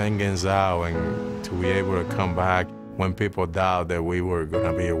 We were 10 games out, and to be able to come back when people doubt that we were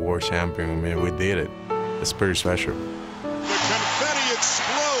going to be a world champion, I mean, we did it. It's pretty special. The confetti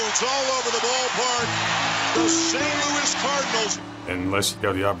explodes all over the ballpark. The St. Louis Cardinals. Unless you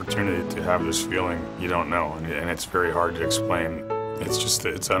have the opportunity to have this feeling, you don't know, and it's very hard to explain.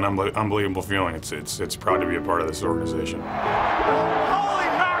 It's an unbelievable feeling. It's proud to be a part of this organization.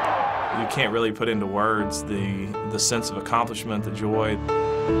 You can't really put into words the sense of accomplishment, the joy.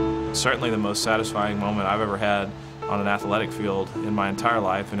 Certainly the most satisfying moment I've ever had on an athletic field in my entire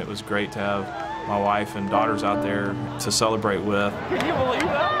life, and it was great to have my wife and daughters out there to celebrate with. Can you believe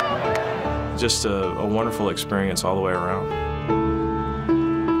that? Just a wonderful experience all the way around.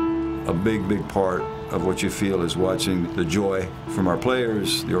 A big, big part of what you feel is watching the joy from our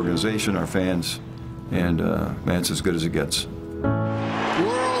players, the organization, our fans, and man, it's as good as it gets.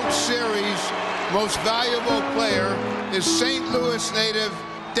 World Series most valuable player is St. Louis native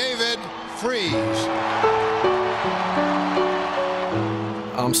David Freese.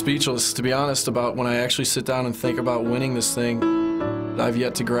 I'm speechless, to be honest, about when I actually sit down and think about winning this thing. I've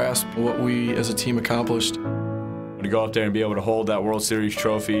yet to grasp what we as a team accomplished. To go up there and be able to hold that World Series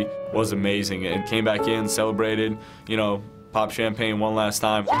trophy was amazing. And came back in, celebrated, you know, popped champagne one last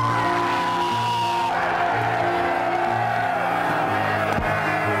time.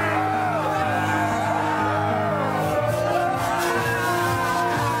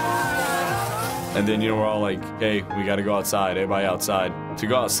 And then, you know, we're all like, hey, we got to go outside, everybody outside. To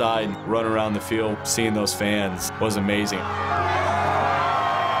go outside and run around the field, seeing those fans was amazing.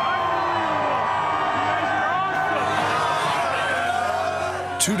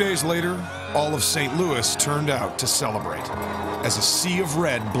 2 days later, all of St. Louis turned out to celebrate as a sea of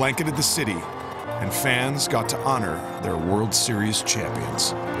red blanketed the city and fans got to honor their World Series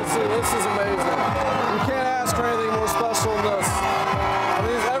champions. This is amazing. You can't ask for anything more special than this. I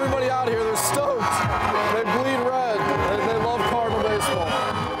mean, everybody out here, they're stoked. They bleed red. They love Cardinal baseball.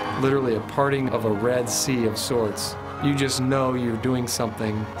 Literally a parting of a red sea of sorts. You just know you're doing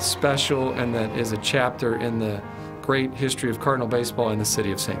something special and that is a chapter in the great history of Cardinal baseball in the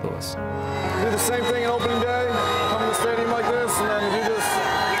city of St. Louis. Do the same thing on opening day, come to the stadium like this, and then do this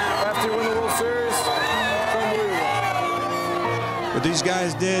after you win the World Series. It's unbelievable. What these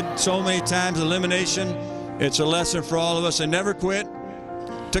guys did so many times, elimination, it's a lesson for all of us, and never quit.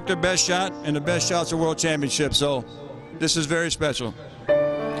 Took their best shot, and the best shot's a world championship, so this is very special.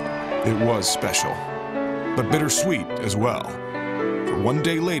 It was special, but bittersweet as well. For 1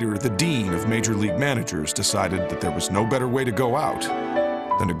 day later, the dean of Major League Managers decided that there was no better way to go out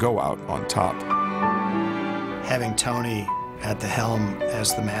than to go out on top. Having Tony at the helm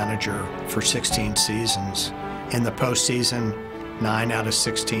as the manager for 16 seasons, in the postseason, 9 out of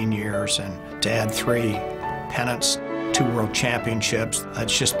 16 years, and to add 3 pennants, 2 world championships,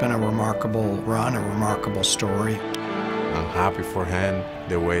 it's just been a remarkable run, a remarkable story. I'm happy for him,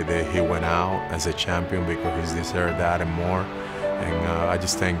 the way that he went out as a champion, because he's deserved that and more. And I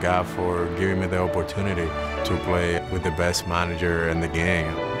just thank God for giving me the opportunity to play with the best manager in the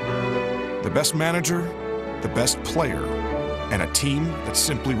game. The best manager, the best player, and a team that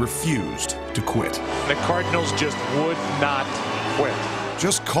simply refused to quit. The Cardinals just would not quit.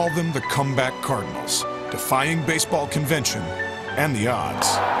 Just call them the comeback Cardinals, defying baseball convention and the odds.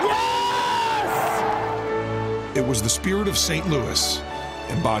 Yes! It was the spirit of St. Louis,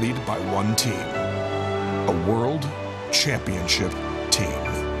 embodied by one team. A world championship